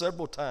makes it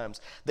several times,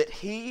 that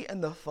He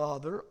and the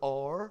Father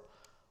are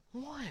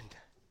one.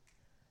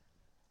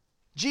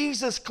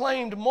 Jesus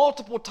claimed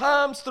multiple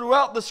times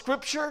throughout the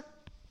Scripture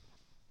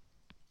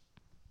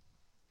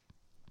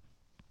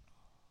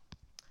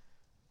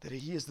that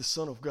He is the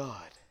Son of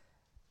God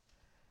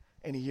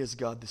and He is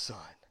God the Son.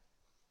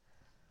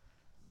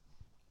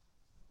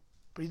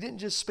 But He didn't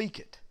just speak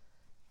it.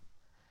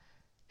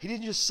 He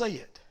didn't just say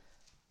it.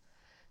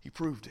 He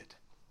proved it.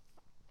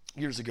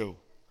 Years ago,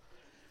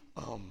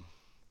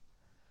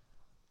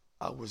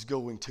 I was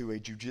going to a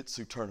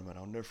jiu-jitsu tournament.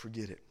 I'll never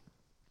forget it.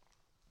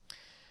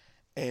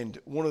 And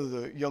one of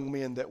the young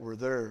men that were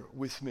there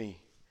with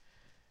me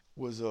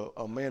was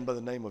a man by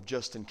the name of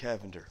Justin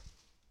Cavender.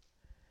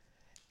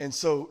 And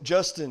so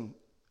Justin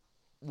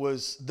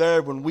was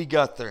there when we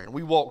got there. And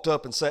we walked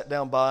up and sat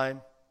down by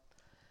him.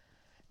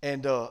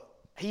 And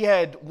he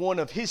had one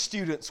of his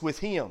students with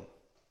him.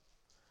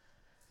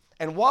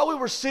 And while we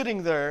were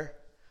sitting there,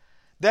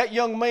 that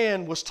young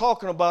man was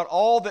talking about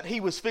all that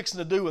he was fixing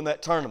to do in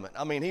that tournament.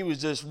 I mean, he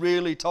was just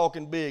really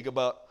talking big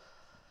about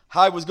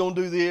how he was going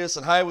to do this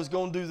and how he was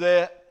going to do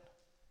that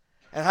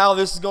and how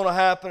this is going to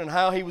happen and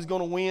how he was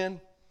going to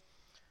win.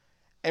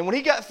 And when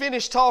he got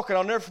finished talking,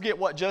 I'll never forget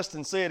what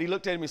Justin said. He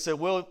looked at him and said,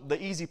 "Well,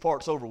 the easy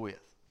part's over with."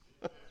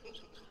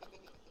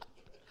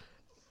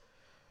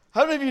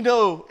 How many of you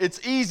know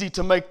it's easy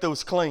to make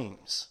those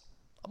claims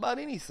about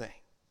anything?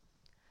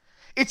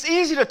 It's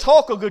easy to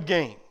talk a good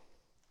game.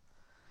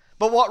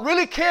 But what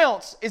really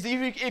counts is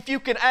if you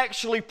can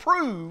actually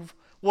prove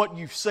what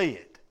you've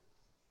said.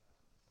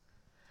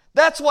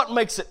 That's what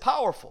makes it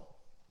powerful.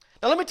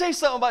 Now let me tell you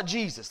something about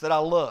Jesus that I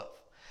love.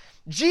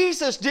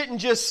 Jesus didn't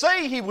just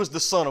say He was the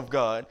Son of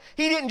God.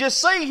 He didn't just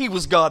say He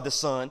was God the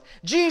Son.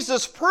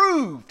 Jesus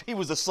proved He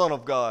was the Son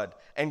of God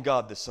and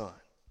God the Son.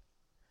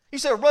 You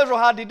say, "Well, Brother,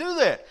 how did He do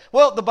that?"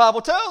 Well, the Bible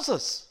tells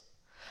us.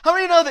 How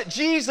many know that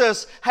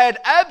Jesus had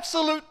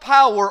absolute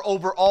power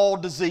over all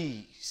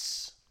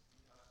disease?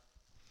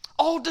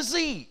 All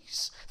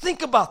disease.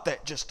 Think about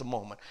that just a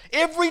moment.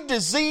 Every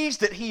disease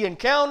that he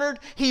encountered,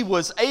 he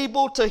was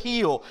able to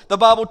heal. The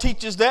Bible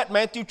teaches that.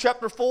 Matthew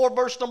chapter 4,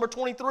 verse number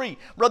 23.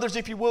 Brothers,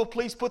 if you will,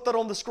 please put that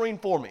on the screen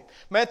for me.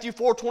 Matthew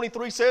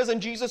 4:23 says,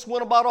 "And Jesus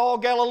went about all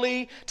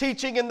Galilee,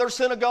 teaching in their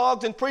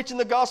synagogues and preaching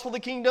the gospel of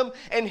the kingdom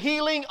and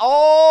healing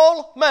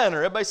all manner."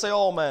 Everybody say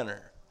all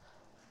manner.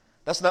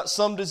 That's not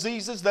some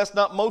diseases. That's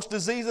not most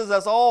diseases.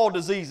 That's all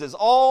diseases.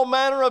 All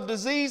manner of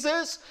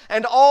diseases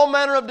and all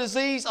manner of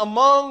disease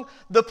among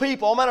the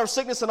people. All manner of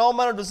sickness and all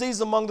manner of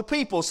disease among the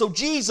people. So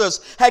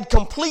Jesus had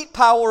complete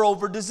power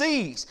over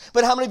disease.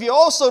 But how many of you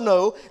also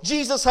know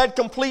Jesus had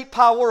complete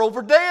power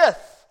over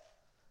death?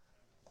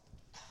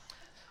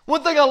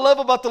 One thing I love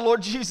about the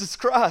Lord Jesus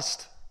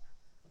Christ,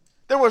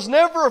 there was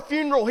never a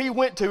funeral he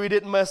went to he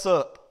didn't mess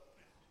up.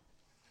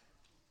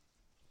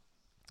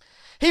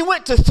 He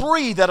went to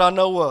 3 that I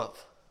know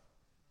of.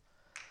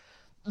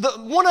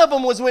 One of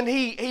them was when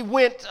he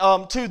went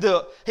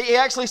he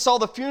actually saw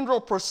the funeral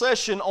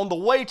procession on the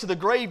way to the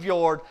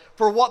graveyard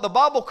for what the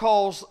Bible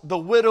calls the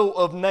widow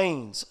of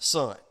Nain's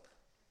son.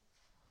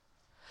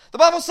 The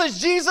Bible says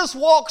Jesus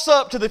walks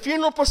up to the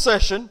funeral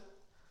procession,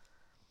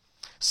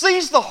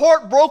 sees the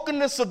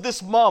heartbrokenness of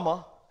this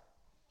mama,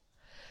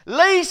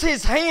 lays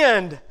his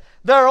hand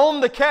there on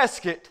the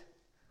casket,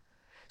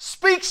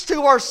 speaks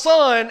to her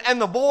son,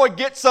 and the boy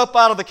gets up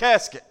out of the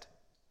casket.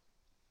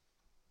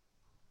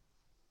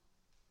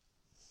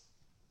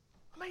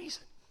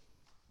 Amazing.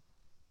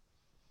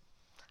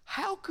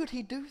 How could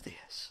he do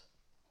this?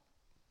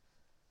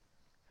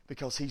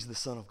 Because he's the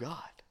Son of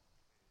God.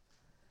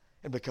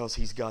 And because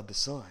he's God the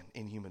Son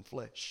in human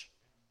flesh.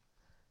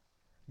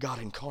 God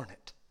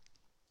incarnate.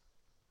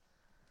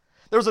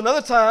 There was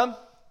another time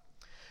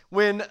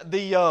when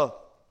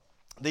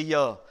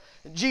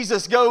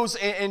Jesus goes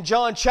in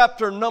John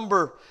chapter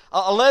number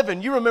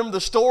 11. You remember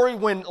the story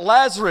when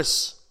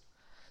Lazarus,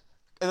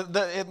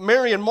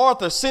 Mary and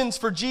Martha sends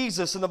for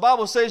Jesus. And the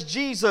Bible says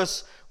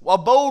Jesus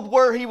abode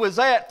where he was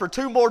at for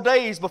 2 more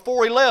days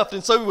before he left.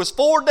 And so he was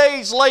 4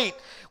 days late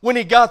when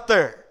he got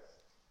there.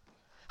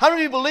 How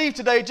many of you believe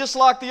today, just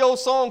like the old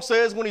song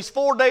says, when he's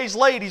 4 days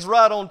late, he's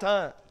right on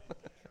time?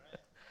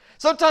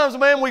 Sometimes,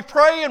 man, we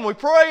pray and we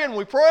pray and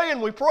we pray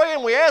and we pray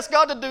and we ask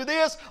God to do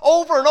this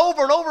over and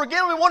over and over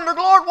again. We wonder,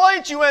 Lord, why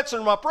ain't you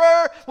answering my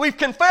prayer? We've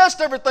confessed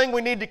everything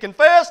we need to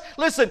confess.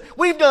 Listen,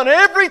 we've done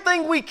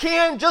everything we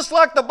can, just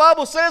like the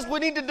Bible says we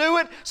need to do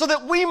it, so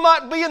that we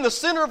might be in the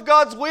center of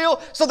God's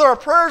will, so that our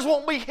prayers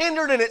won't be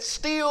hindered and it's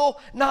still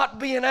not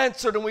being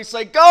answered. And we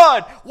say,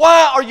 God,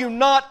 why are you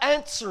not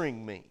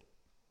answering me?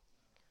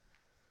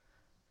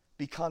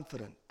 Be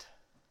confident.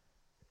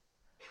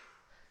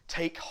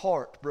 Take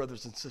heart,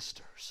 brothers and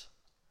sisters.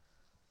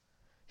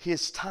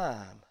 His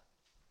time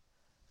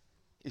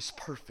is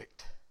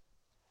perfect.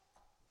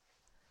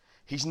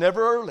 He's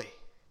never early.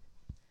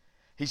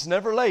 He's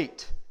never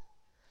late.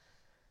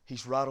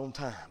 He's right on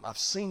time. I've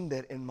seen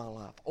that in my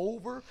life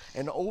over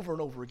and over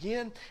and over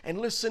again.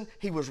 And listen,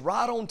 he was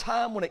right on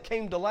time when it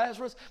came to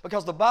Lazarus,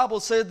 because the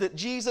Bible said that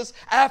Jesus,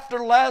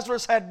 after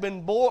Lazarus had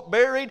been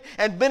buried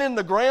and been in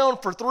the ground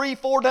for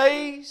 3-4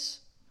 days,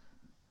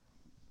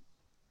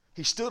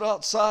 he stood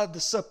outside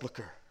the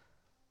sepulcher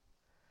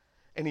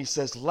and he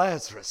says,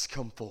 Lazarus,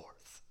 come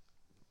forth.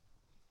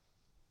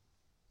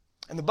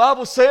 And the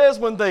Bible says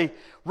when they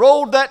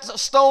rolled that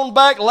stone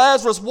back,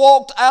 Lazarus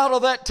walked out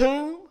of that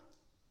tomb.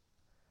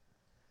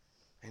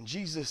 And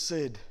Jesus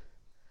said,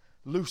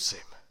 loose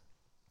him.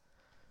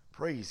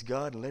 Praise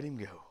God and let him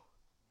go.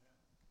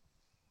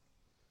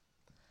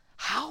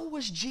 How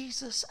was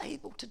Jesus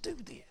able to do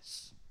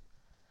this?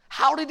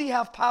 How did he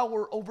have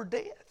power over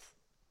death?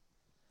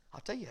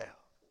 I'll tell you how.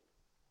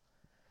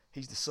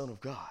 He's the Son of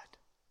God.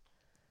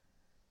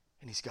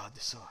 And he's God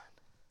the Son.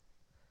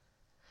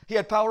 He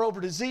had power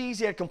over disease.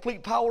 He had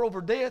complete power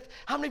over death.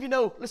 How many of you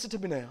know, listen to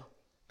me now,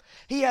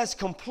 he has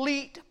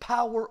complete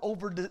power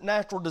over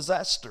natural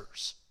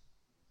disasters.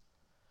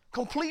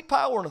 Complete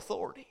power and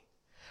authority.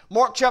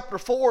 Mark chapter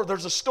 4,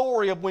 there's a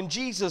story of when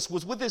Jesus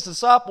was with his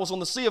disciples on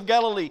the Sea of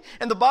Galilee.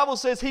 And the Bible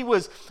says he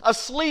was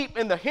asleep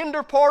in the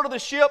hinder part of the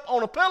ship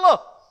on a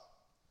pillow.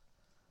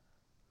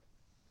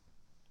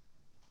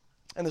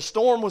 And the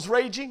storm was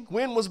raging,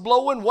 wind was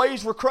blowing,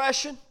 waves were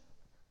crashing.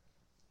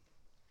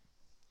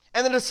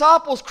 And the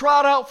disciples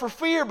cried out for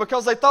fear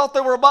because they thought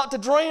they were about to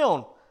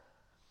drown.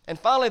 And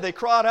finally they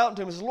cried out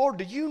to him and said, Lord,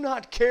 do you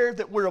not care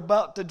that we're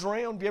about to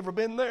drown? Have you ever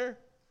been there?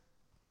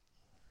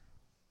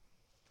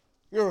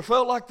 You ever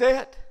felt like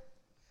that?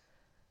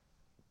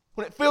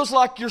 When it feels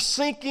like you're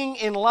sinking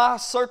in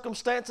life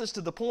circumstances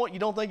to the point you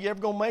don't think you're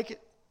ever going to make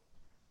it?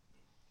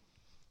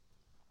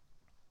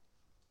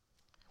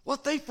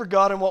 What they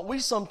forgot and what we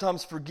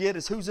sometimes forget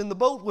is who's in the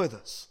boat with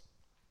us.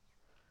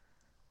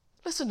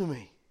 Listen to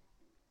me.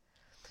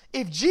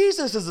 If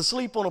Jesus is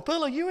asleep on a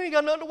pillow, you ain't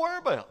got nothing to worry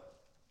about.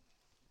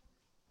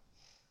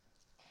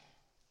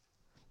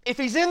 If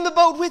he's in the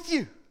boat with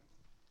you,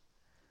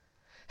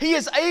 he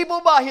is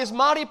able by his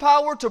mighty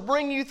power to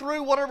bring you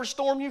through whatever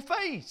storm you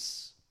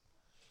face.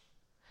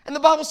 And the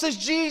Bible says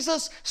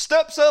Jesus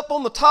steps up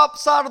on the top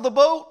side of the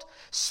boat,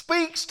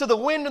 speaks to the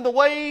wind and the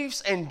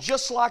waves, and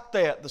just like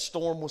that, the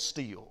storm was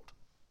stilled.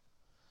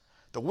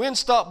 The wind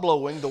stopped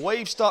blowing, the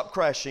waves stopped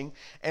crashing,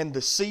 and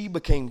the sea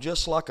became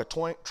just like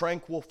a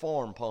tranquil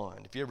farm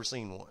pond, if you've ever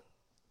seen one.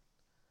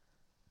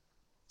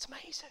 It's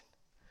amazing.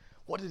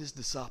 What did his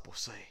disciples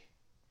say?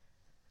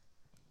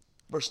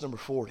 Verse number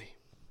 40.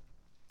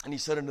 And he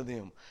said unto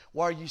them,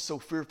 why are you so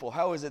fearful?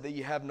 How is it that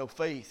ye have no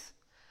faith?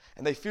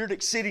 And they feared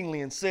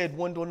exceedingly and said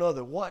one to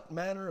another, what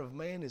manner of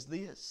man is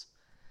this,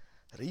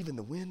 that even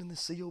the wind and the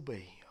sea obey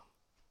him?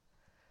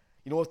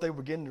 You know what they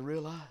were beginning to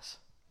realize?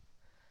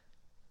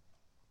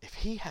 If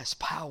he has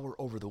power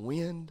over the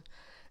wind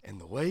and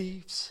the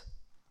waves,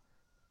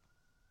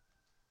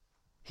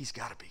 he's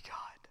got to be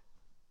God.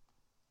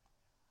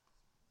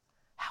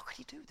 How could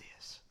he do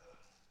this?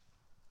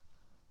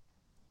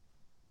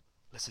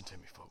 Listen to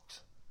me,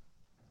 folks.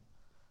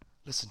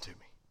 Listen to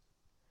me.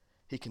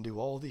 He can do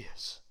all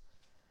this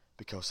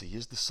because he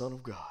is the Son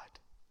of God.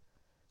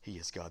 He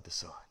is God the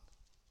Son.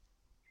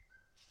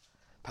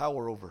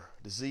 Power over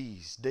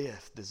disease,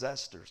 death,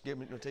 disasters. I'm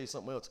going to tell you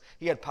something else.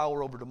 He had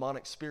power over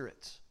demonic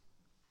spirits.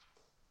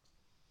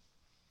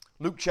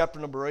 Luke chapter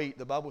number 8,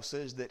 the Bible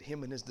says that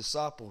him and his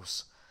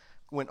disciples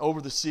went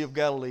over the Sea of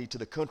Galilee to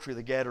the country of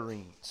the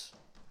Gadarenes.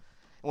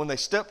 And when they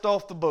stepped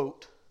off the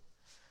boat,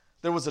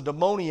 there was a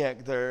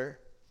demoniac there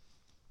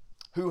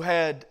who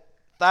had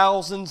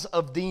thousands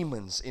of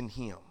demons in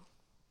him.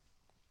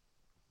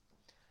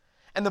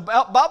 And the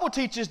Bible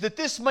teaches that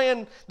this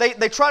man,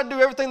 they tried to do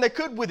everything they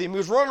could with him. He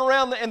was running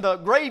around in the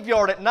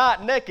graveyard at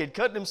night naked,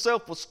 cutting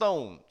himself with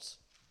stones.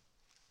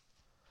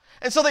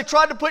 And so they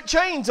tried to put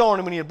chains on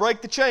him and he'd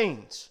break the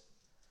chains.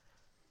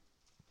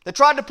 They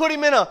tried to put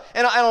him in a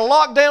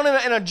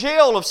lockdown, in a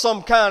jail of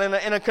some kind,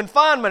 in a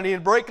confinement, and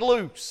he'd break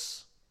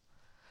loose.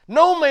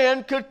 No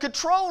man could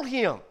control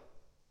him.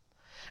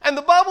 And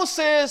the Bible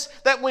says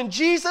that when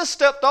Jesus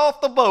stepped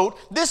off the boat,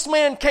 this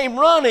man came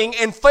running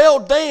and fell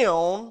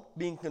down,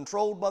 being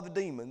controlled by the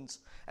demons,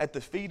 at the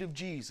feet of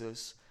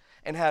Jesus.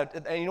 And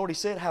you know what he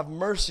said? Have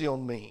mercy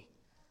on me,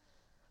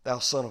 thou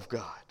Son of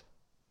God.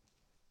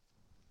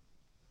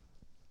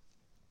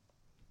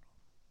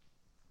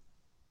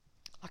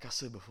 Like I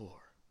said before,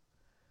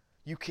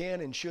 you can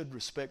and should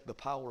respect the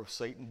power of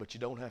Satan, but you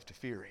don't have to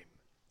fear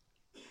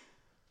him.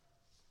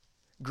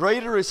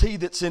 Greater is he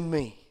that's in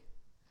me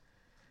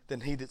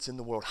than he that's in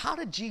the world. How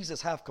did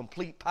Jesus have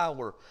complete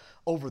power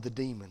over the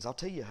demons? I'll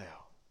tell you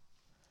how.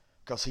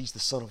 Because he's the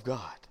Son of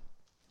God.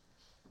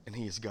 And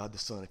he is God the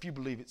Son. If you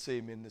believe it, say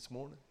amen this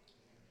morning.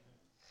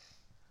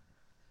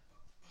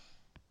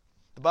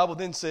 The Bible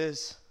then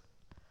says,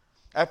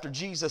 after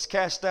Jesus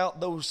cast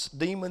out those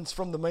demons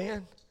from the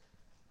man,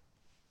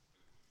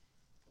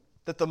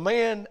 that the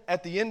man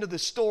at the end of the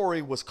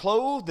story was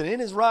clothed and in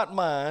his right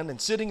mind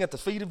and sitting at the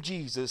feet of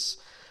Jesus,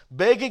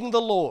 begging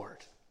the Lord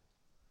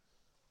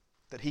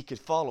that he could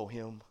follow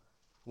him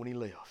when he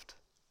left.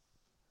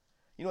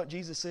 You know what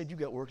Jesus said? You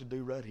got work to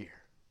do right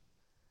here.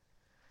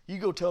 You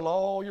go tell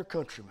all your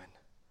countrymen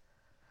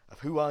of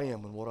who I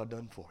am and what I've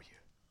done for you.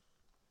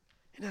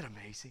 Isn't that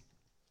amazing?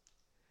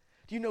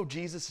 Do you know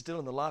Jesus is still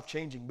in the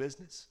life-changing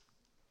business?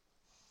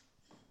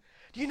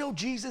 Do you know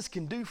Jesus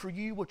can do for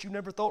you what you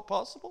never thought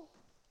possible?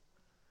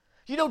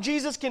 You know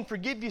Jesus can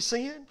forgive you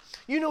sin?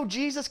 You know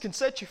Jesus can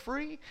set you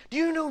free? Do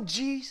you know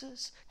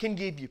Jesus can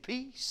give you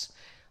peace?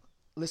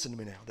 Listen to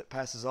me now, that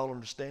passes all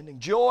understanding.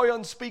 Joy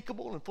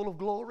unspeakable and full of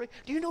glory.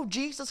 Do you know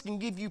Jesus can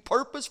give you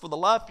purpose for the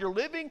life you're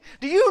living?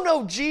 Do you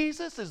know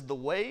Jesus is the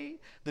way,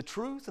 the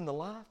truth, and the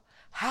life?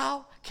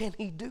 How can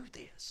he do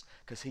this?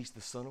 Because he's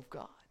the Son of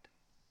God.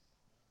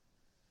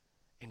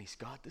 And he's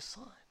God the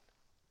Son.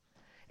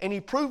 And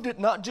he proved it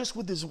not just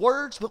with his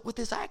words, but with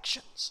his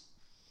actions.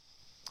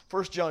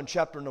 1 John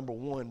chapter number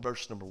 1,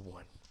 verse number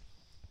 1.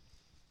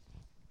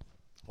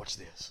 Watch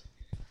this.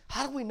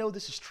 How do we know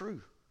this is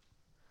true?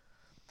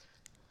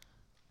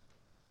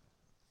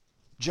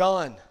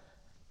 John,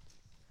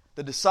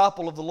 the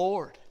disciple of the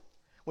Lord,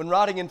 when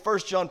writing in 1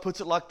 John,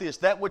 puts it like this: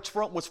 that which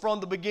was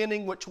from the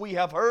beginning, which we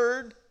have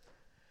heard,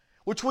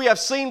 which we have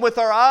seen with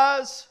our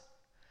eyes,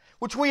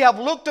 which we have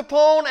looked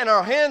upon and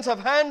our hands have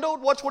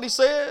handled. Watch what he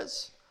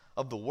says.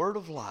 Of the word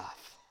of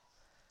life.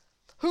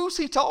 Who's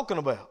he talking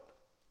about?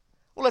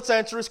 Well, let's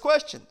answer his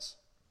questions.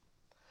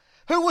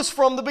 Who was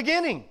from the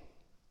beginning?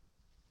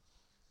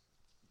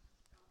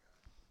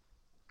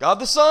 God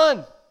the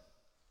Son.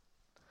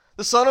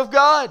 The Son of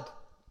God.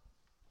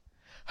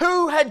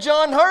 Who had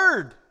John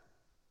heard?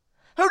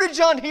 Who did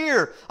John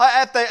hear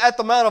at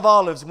the Mount of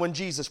Olives when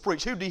Jesus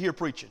preached? Who did he hear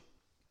preaching?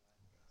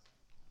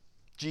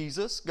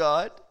 Jesus,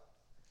 God.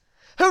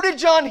 Who did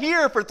John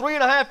hear for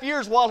 3.5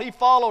 years while he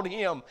followed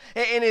him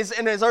in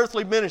his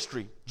earthly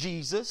ministry?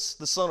 Jesus,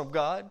 the Son of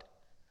God.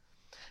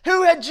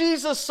 Who had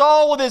John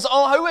saw with his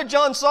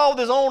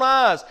own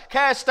eyes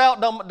cast out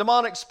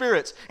demonic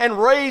spirits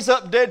and raise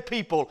up dead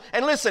people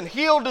and listen,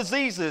 heal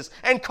diseases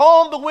and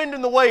calm the wind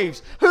and the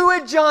waves? Who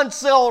had John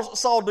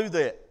saw do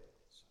that?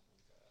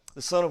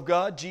 The Son of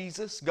God,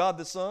 Jesus, God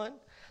the Son.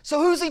 So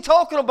who's he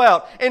talking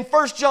about in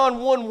 1 John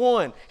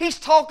 1:1? He's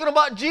talking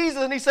about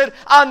Jesus, and he said,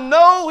 I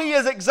know he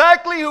is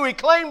exactly who he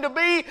claimed to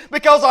be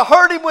because I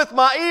heard him with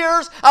my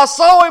ears, I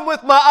saw him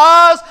with my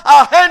eyes,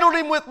 I handled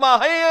him with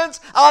my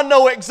hands. I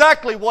know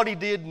exactly what he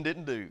did and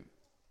didn't do.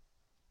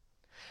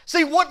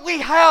 See, what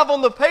we have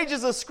on the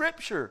pages of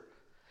Scripture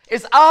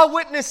is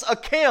eyewitness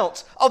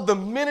accounts of the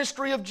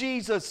ministry of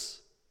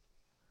Jesus.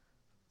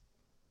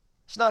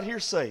 It's not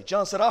hearsay.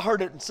 John said, I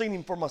heard it and seen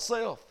him for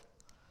myself.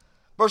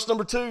 Verse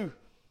number 2.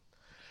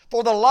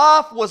 For the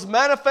life was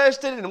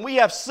manifested, and we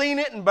have seen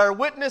it, and bear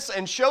witness,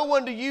 and show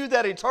unto you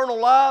that eternal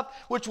life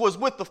which was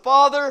with the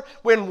Father,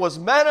 when was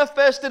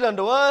manifested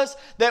unto us,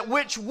 that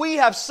which we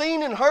have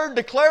seen and heard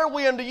declare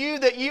we unto you,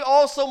 that ye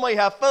also may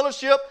have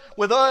fellowship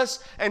with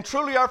us. And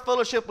truly our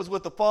fellowship was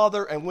with the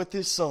Father and with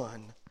His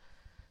Son,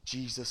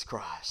 Jesus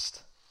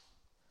Christ.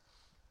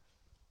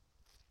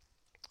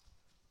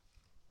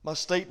 My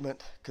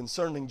statement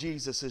concerning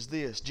Jesus is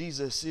this: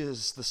 Jesus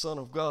is the Son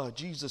of God.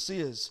 Jesus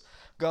is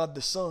God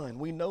the Son.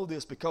 We know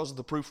this because of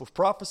the proof of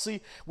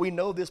prophecy. We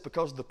know this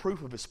because of the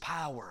proof of His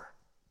power.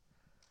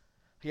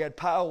 He had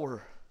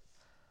power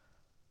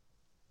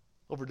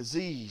over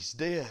disease,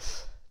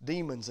 death,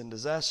 demons, and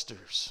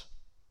disasters.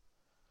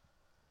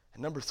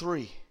 And number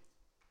 3,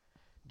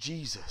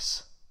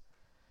 Jesus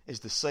is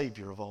the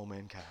Savior of all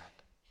mankind.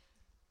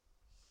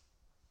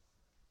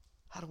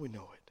 How do we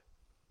know it?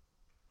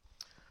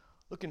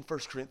 Look in 1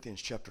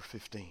 Corinthians chapter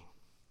 15.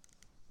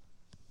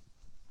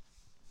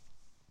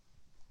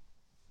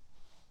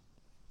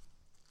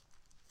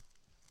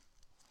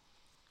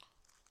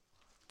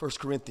 1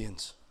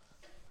 Corinthians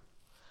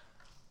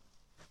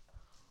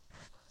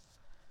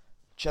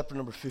chapter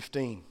number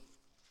 15.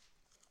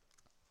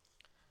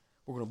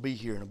 We're going to be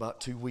here in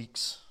about 2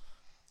 weeks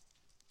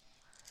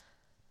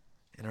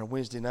in our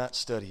Wednesday night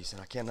studies,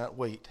 and I cannot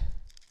wait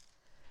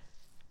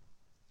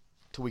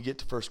till we get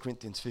to 1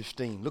 Corinthians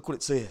 15. Look what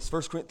it says.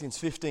 1 Corinthians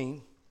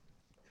 15,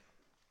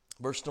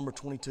 verse number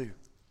 22.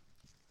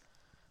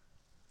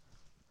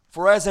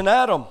 For as in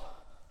Adam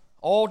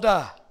all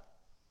die,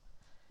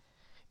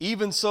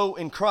 even so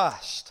in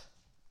Christ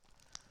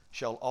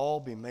shall all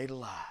be made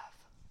alive.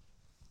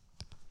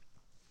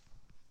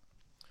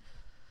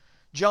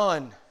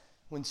 John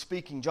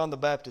the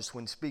Baptist,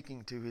 when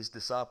speaking to his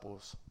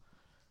disciples,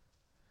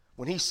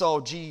 when he saw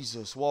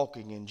Jesus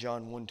walking in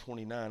John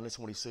 1:29,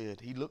 listen what he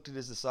said. He looked at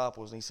his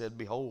disciples and he said,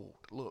 Behold,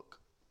 look,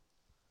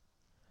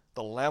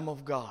 the Lamb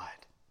of God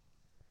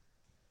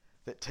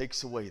that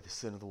takes away the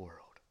sin of the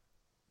world.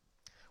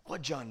 What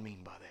did John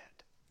mean by that?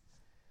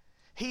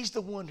 He's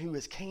the one who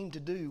has came to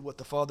do what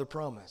the Father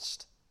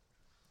promised.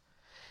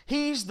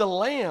 He's the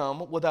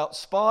Lamb without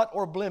spot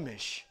or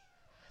blemish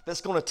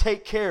that's going to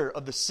take care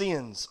of the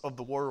sins of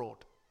the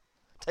world.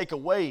 Take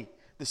away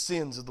the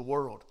sins of the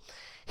world.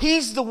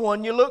 He's the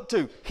one you look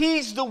to.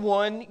 He's the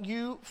one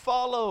you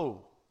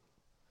follow.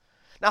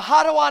 Now,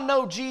 how do I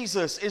know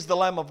Jesus is the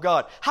Lamb of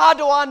God? How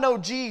do I know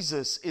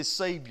Jesus is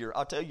Savior?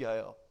 I'll tell you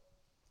how.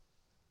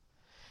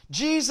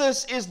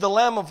 Jesus is the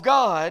Lamb of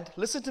God,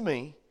 listen to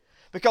me,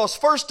 because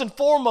first and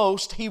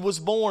foremost, He was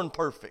born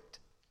perfect.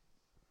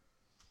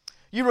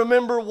 You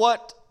remember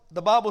what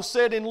the Bible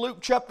said in Luke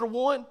chapter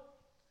 1?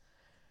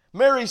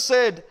 Mary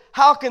said,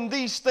 how can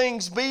these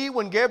things be,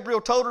 when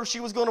Gabriel told her she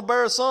was going to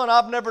bear a son?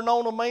 I've never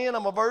known a man,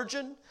 I'm a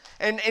virgin.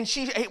 And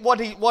what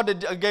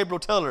did Gabriel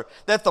tell her?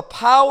 That the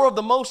power of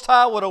the Most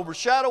High would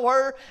overshadow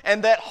her,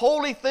 and that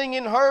holy thing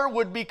in her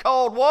would be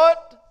called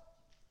what?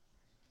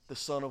 The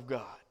Son of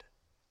God.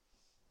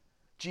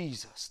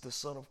 Jesus, the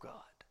Son of God.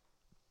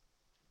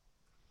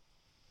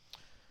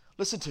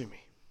 Listen to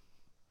me.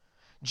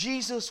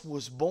 Jesus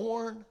was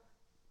born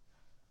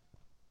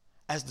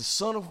as the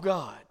Son of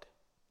God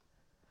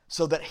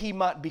so that He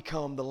might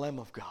become the Lamb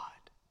of God.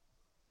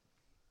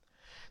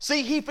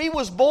 See, if He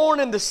was born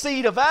in the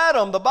seed of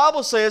Adam, the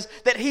Bible says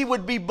that He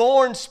would be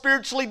born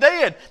spiritually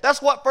dead.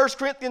 That's what 1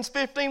 Corinthians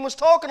 15 was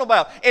talking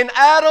about. In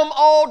Adam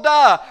all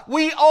die.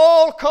 We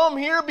all come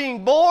here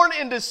being born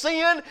into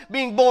sin,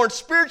 being born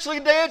spiritually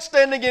dead,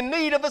 standing in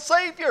need of a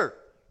Savior.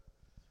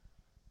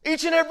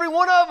 Each and every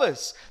one of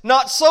us.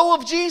 Not so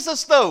of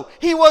Jesus, though.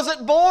 He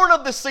wasn't born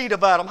of the seed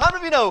of Adam. How many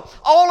of you know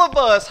all of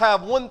us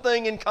have one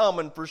thing in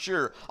common for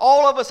sure?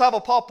 All of us have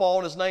a pawpaw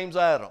and his name's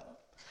Adam.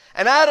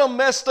 And Adam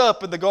messed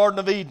up in the Garden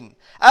of Eden.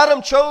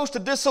 Adam chose to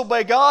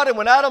disobey God, and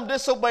when Adam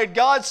disobeyed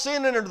God,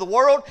 sin entered the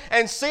world,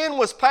 and sin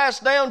was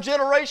passed down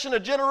generation to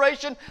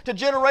generation to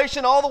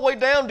generation, all the way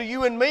down to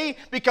you and me,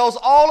 because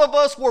all of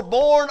us were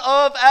born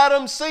of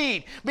Adam's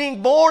seed.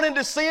 Being born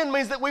into sin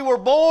means that we were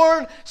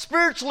born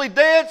spiritually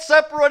dead,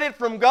 separated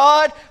from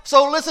God.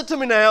 So listen to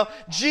me now.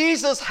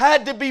 Jesus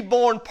had to be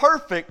born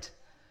perfect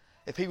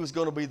if He was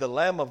going to be the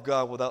Lamb of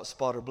God without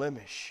spot or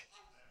blemish.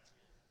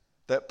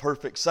 That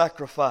perfect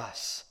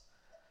sacrifice,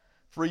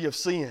 free of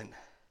sin.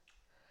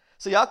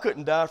 See, I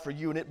couldn't die for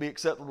you and it be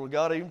acceptable to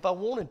God even if I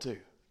wanted to.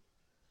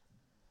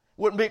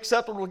 Wouldn't be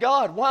acceptable to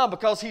God. Why?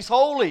 Because He's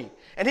holy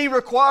and He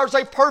requires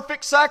a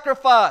perfect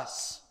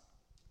sacrifice.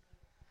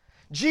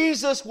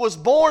 Jesus was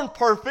born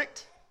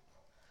perfect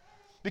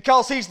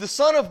because He's the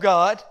Son of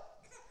God,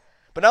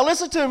 But now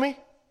listen to me.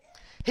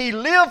 He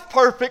lived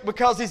perfect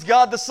because He's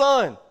God the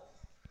Son.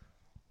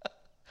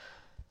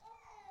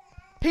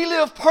 He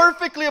lived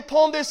perfectly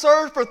upon this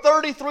earth for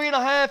 33 and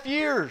a half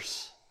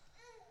years.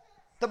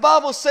 The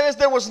Bible says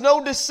there was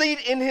no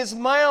deceit in His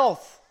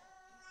mouth.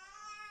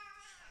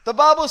 The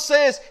Bible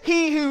says,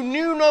 He who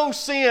knew no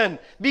sin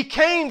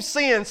became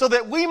sin so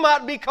that we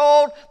might be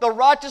called the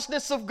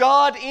righteousness of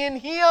God in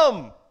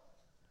Him.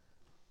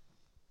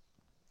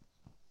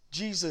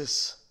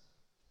 Jesus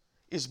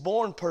is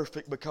born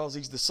perfect because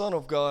He's the Son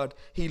of God.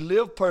 He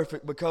lived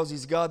perfect because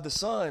He's God the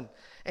Son.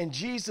 And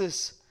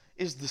Jesus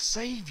is the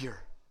Savior.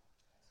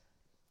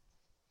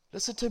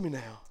 Listen to me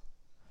now.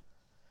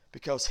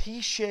 Because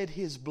He shed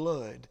His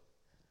blood,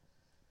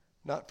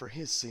 not for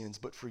His sins,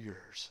 but for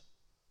yours.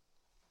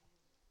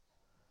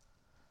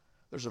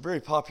 There's a very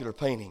popular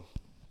painting.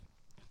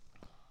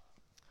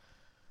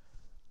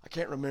 I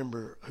can't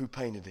remember who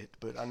painted it,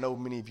 but I know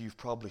many of you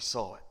probably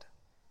saw it.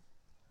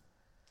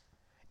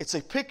 It's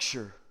a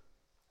picture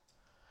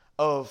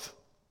of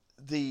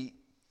the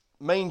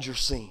manger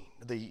scene,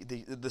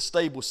 the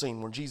stable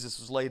scene where Jesus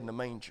was laid in the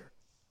manger.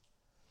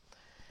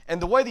 And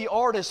the way the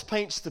artist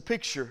paints the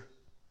picture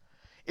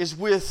is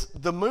with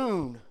the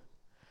moon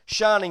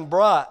shining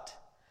bright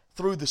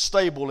through the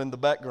stable in the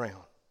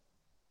background.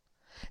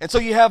 And so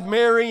you have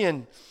Mary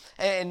and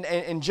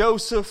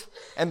Joseph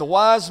and the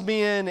wise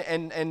men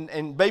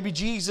and baby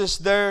Jesus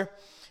there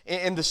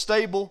in the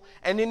stable.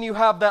 And then you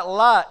have that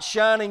light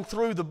shining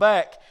through the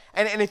back.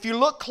 And if you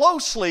look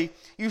closely,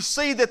 you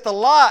see that the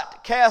light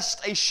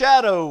casts a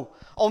shadow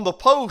on the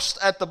post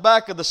at the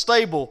back of the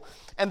stable.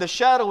 And the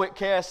shadow it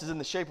casts is in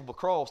the shape of a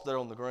cross there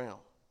on the ground.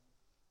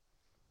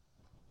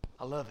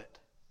 I love it.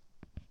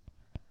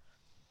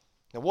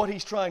 Now what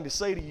He's trying to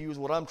say to you is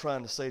what I'm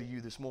trying to say to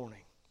you this morning.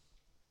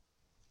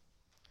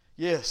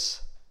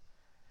 Yes,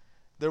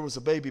 there was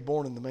a baby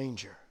born in the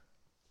manger,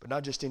 but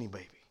not just any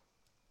baby.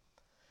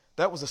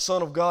 That was the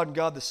Son of God and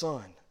God the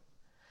Son.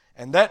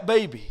 And that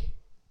baby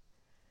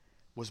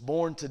was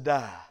born to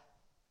die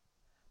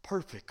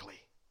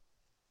perfectly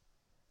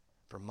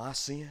for my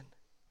sin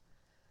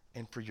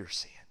and for your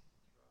sin.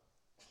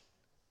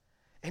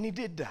 And He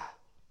did die.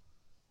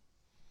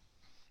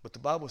 But the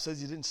Bible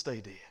says He didn't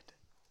stay dead.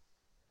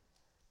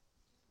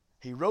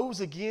 He rose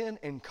again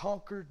and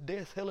conquered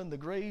death, hell, and the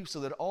grave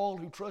so that all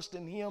who trust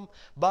in Him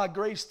by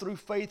grace through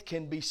faith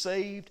can be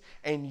saved,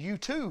 and you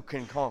too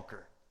can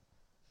conquer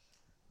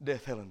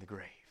death, hell, and the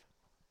grave.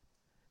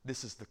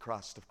 This is the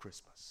Christ of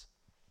Christmas.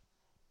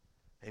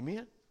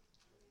 Amen?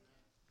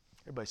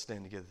 Everybody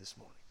stand together this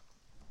morning.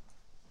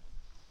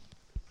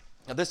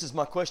 Now this is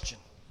my question.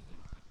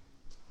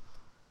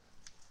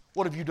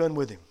 What have you done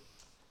with Him?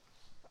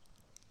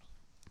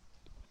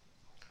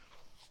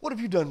 What have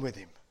you done with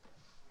Him?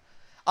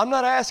 I'm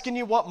not asking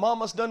you what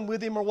mama's done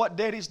with Him or what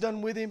daddy's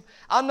done with Him.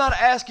 I'm not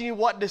asking you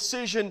what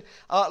decision,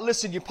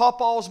 your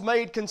papa's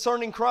made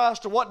concerning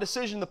Christ, or what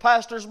decision the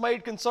pastor's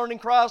made concerning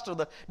Christ, or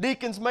the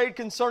deacons made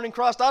concerning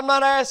Christ. I'm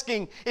not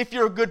asking if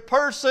you're a good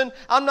person.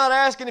 I'm not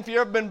asking if you've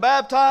ever been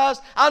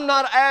baptized. I'm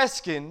not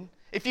asking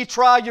if you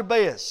try your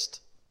best.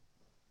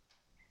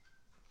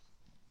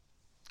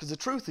 Because the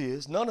truth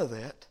is, none of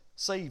that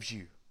saves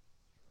you.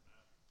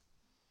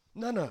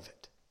 None of it.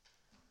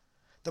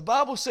 The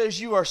Bible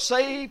says you are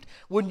saved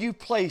when you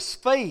place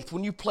faith,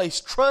 when you place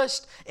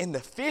trust in the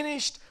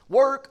finished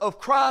work of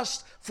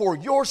Christ for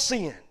your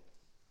sin.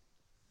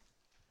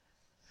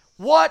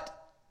 What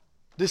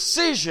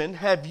decision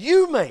have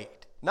you made?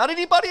 Not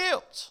anybody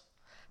else.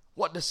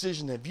 What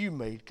decision have you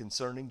made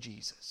concerning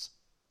Jesus?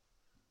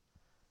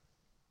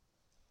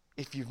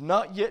 If you've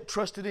not yet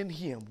trusted in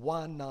Him,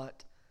 why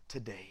not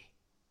today?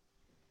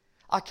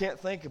 I can't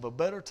think of a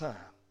better time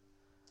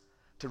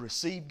to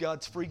receive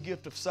God's free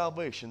gift of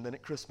salvation than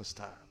at Christmas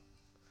time.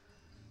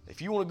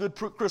 If you want a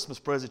good Christmas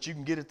present, you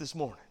can get it this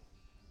morning.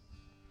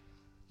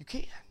 You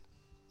can.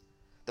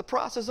 The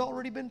price has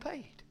already been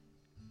paid.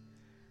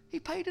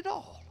 He paid it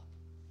all.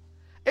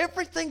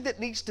 Everything that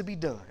needs to be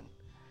done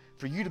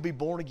for you to be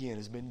born again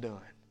has been done.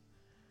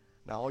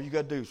 Now all you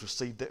got to do is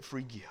receive that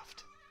free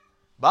gift.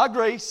 By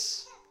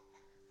grace,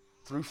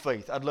 through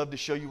faith. I'd love to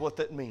show you what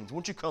that means.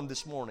 Won't you come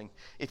this morning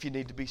if you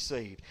need to be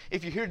saved?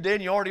 If you're here today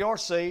and you already are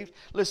saved,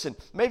 listen,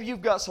 maybe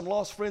you've got some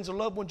lost friends or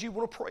loved ones you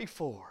want to pray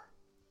for.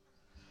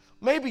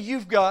 Maybe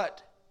you've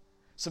got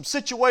some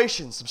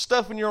situations, some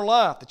stuff in your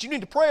life that you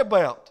need to pray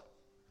about.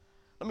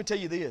 Let me tell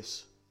you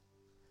this.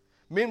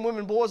 Men,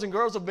 women, boys, and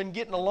girls have been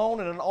getting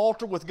alone at an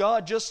altar with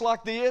God just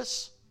like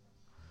this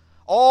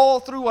all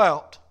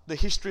throughout the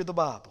history of the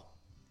Bible.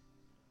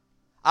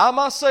 I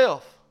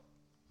myself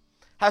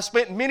have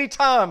spent many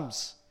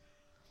times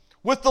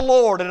with the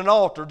Lord at an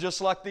altar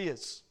just like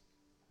this.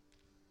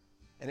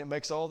 And it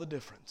makes all the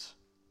difference.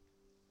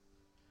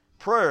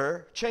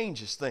 Prayer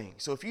changes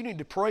things. So if you need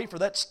to pray for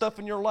that stuff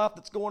in your life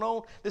that's going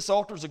on, this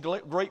altar is a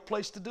great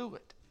place to do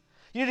it.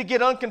 You need to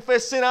get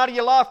unconfessed sin out of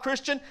your life,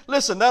 Christian.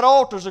 Listen, that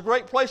altar is a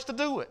great place to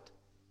do it.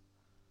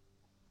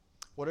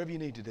 Whatever you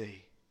need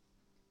today,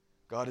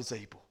 God is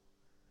able.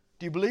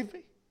 Do you believe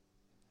me?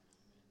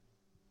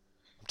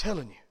 I'm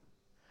telling you.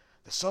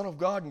 the Son of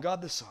God and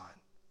God the Son,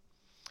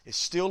 is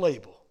still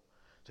able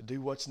to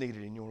do what's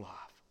needed in your life.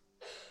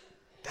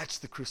 That's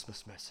the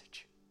Christmas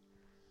message.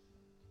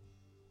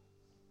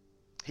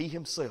 He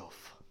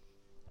himself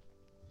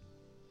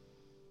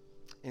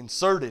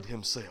inserted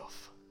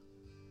himself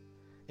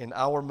in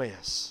our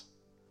mess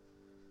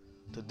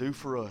to do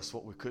for us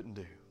what we couldn't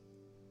do.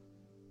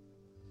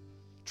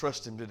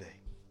 Trust him today.